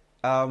that,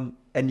 and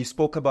you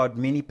spoke about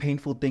many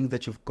painful things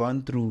that you've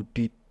gone through.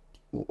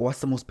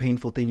 What's the most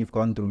painful thing you've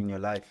gone through in your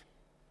life?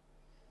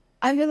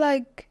 I feel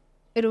like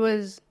it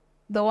was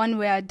the one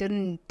where I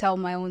didn't tell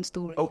my own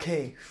story.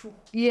 Okay.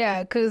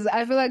 Yeah, because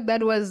I feel like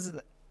that was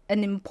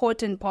an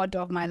important part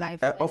of my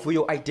life. Of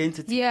your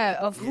identity. Yeah,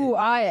 of who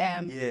I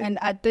am. Yeah. And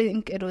I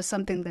think it was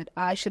something that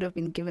I should have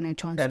been given a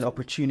chance An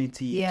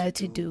opportunity. Yeah,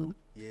 to do.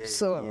 Yeah,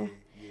 so,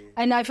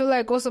 and I feel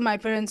like also my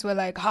parents were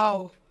like,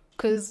 how?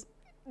 Because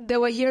they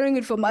were hearing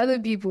it from other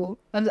people.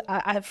 And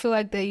I feel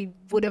like they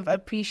would have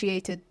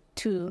appreciated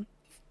too,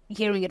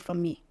 hearing it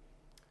from me.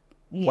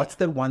 Yeah. What's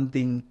the one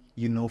thing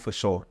you know for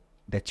sure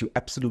that you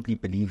absolutely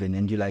believe in,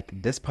 and you're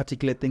like, this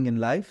particular thing in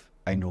life,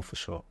 I know for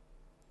sure?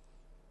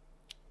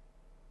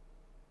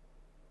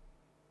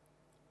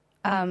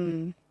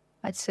 I'd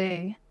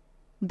say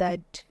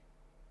that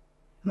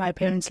my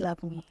parents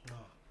love me.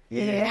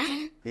 Yeah.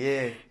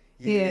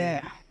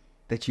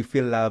 That you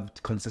feel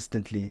loved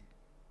consistently.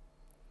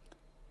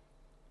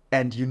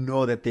 And you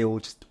know that they will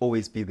just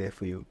always be there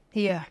for you.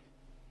 Yeah.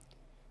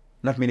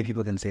 Not many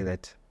people can say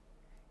that.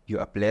 You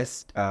are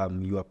blessed,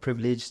 you are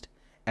privileged.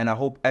 And I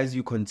hope as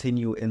you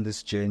continue in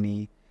this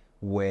journey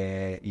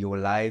where your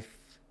life,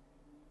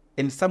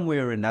 in some way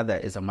or another,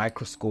 is a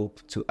microscope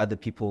to other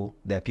people.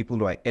 There are people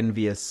who are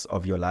envious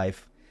of your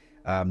life.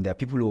 There are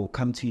people who will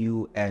come to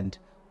you and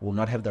will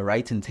not have the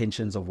right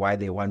intentions of why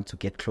they want to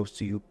get close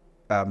to you.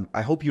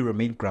 I hope you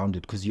remain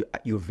grounded, because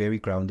you're very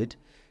grounded.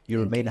 You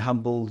remain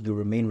humble. You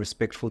remain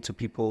respectful to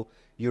people.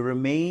 You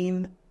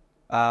remain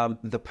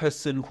the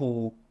person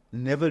who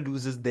never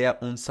loses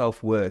their own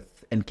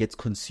self-worth and gets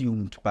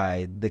consumed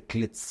by the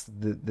glitz,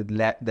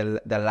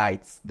 the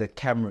lights, the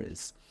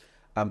cameras,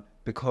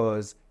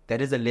 because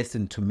that is a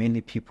lesson to many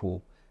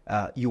people.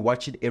 You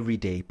watch it every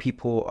day.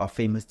 People are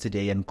famous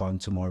today and gone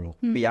tomorrow.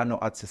 Piano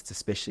artists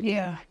especially.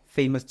 Yeah.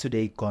 Famous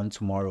today, gone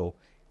tomorrow.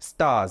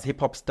 Stars,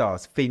 hip-hop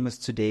stars, famous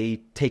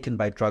today, taken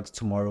by drugs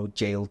tomorrow,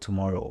 jail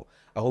tomorrow.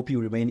 I hope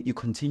you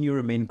continue to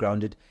remain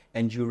grounded,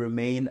 and you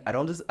remain, I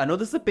know this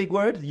is a big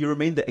word, you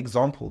remain the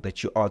example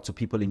that you are to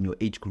people in your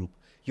age group.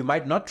 You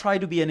might not try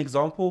to be an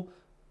example,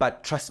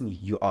 but trust me,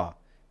 you are.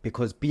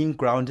 Because being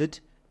grounded,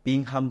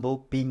 being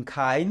humble, being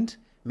kind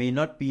may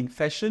not be in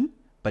fashion,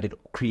 but it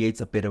creates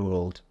a better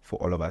world for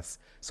all of us.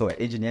 So at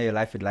Engineer Your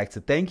Life, we'd like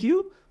to thank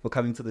you for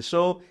coming to the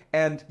show,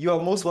 and you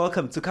are most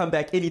welcome to come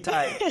back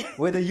anytime.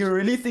 Whether you're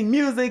releasing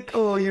music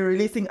or you're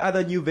releasing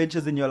other new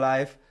ventures in your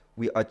life,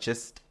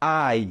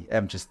 I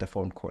am just a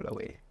phone call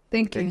away.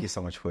 Thank you. Thank you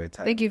so much for your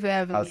time. Thank you for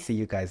having me. I'll see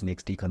you guys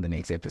next week on the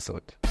next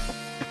episode.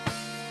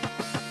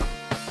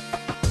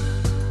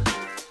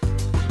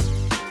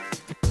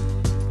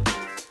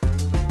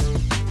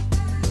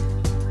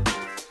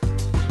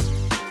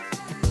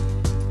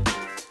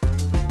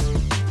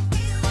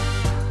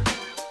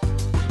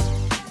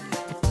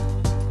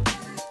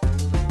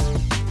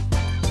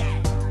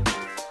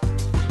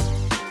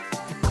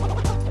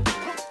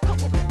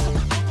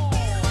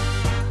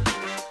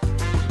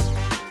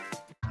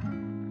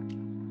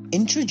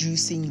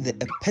 Introducing the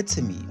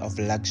epitome of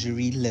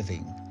luxury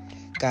living.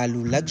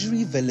 Kalu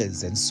Luxury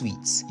Villas and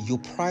Suites, your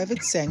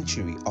private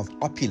sanctuary of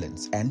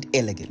opulence and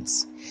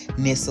elegance.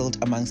 Nestled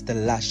amongst the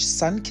lush,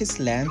 sun-kissed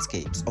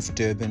landscapes of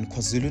Durban,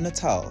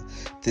 KwaZulu-Natal,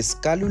 this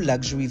Kalu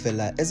Luxury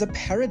Villa is a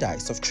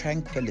paradise of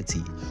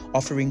tranquility,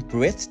 offering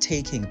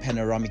breathtaking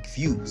panoramic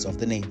views of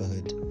the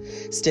neighborhood.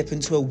 Step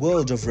into a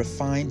world of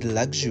refined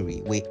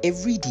luxury where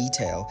every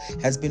detail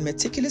has been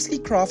meticulously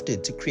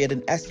crafted to create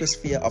an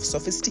atmosphere of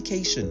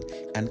sophistication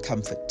and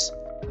comfort.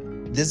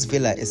 This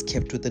villa is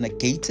kept within a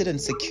gated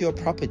and secure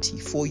property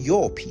for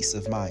your peace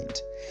of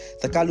mind.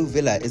 The Kalu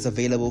Villa is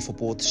available for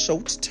both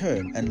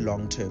short-term and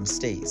long-term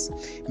stays,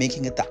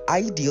 making it the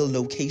ideal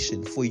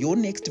location for your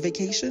next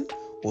vacation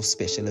or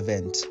special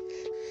event.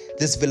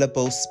 This villa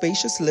boasts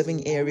spacious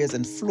living areas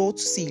and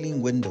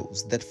floor-to-ceiling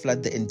windows that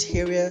flood the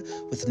interior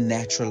with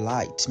natural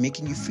light,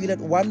 making you feel at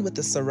one with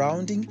the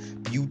surrounding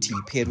beauty,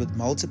 paired with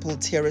multiple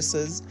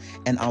terraces,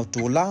 an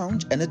outdoor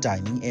lounge, and a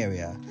dining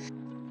area.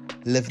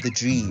 Live the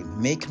dream,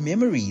 make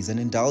memories, and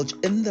indulge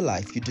in the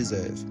life you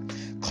deserve.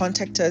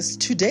 Contact us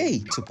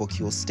today to book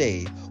your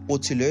stay or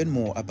to learn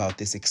more about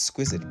this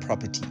exquisite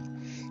property.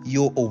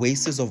 Your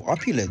oasis of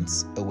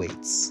opulence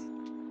awaits.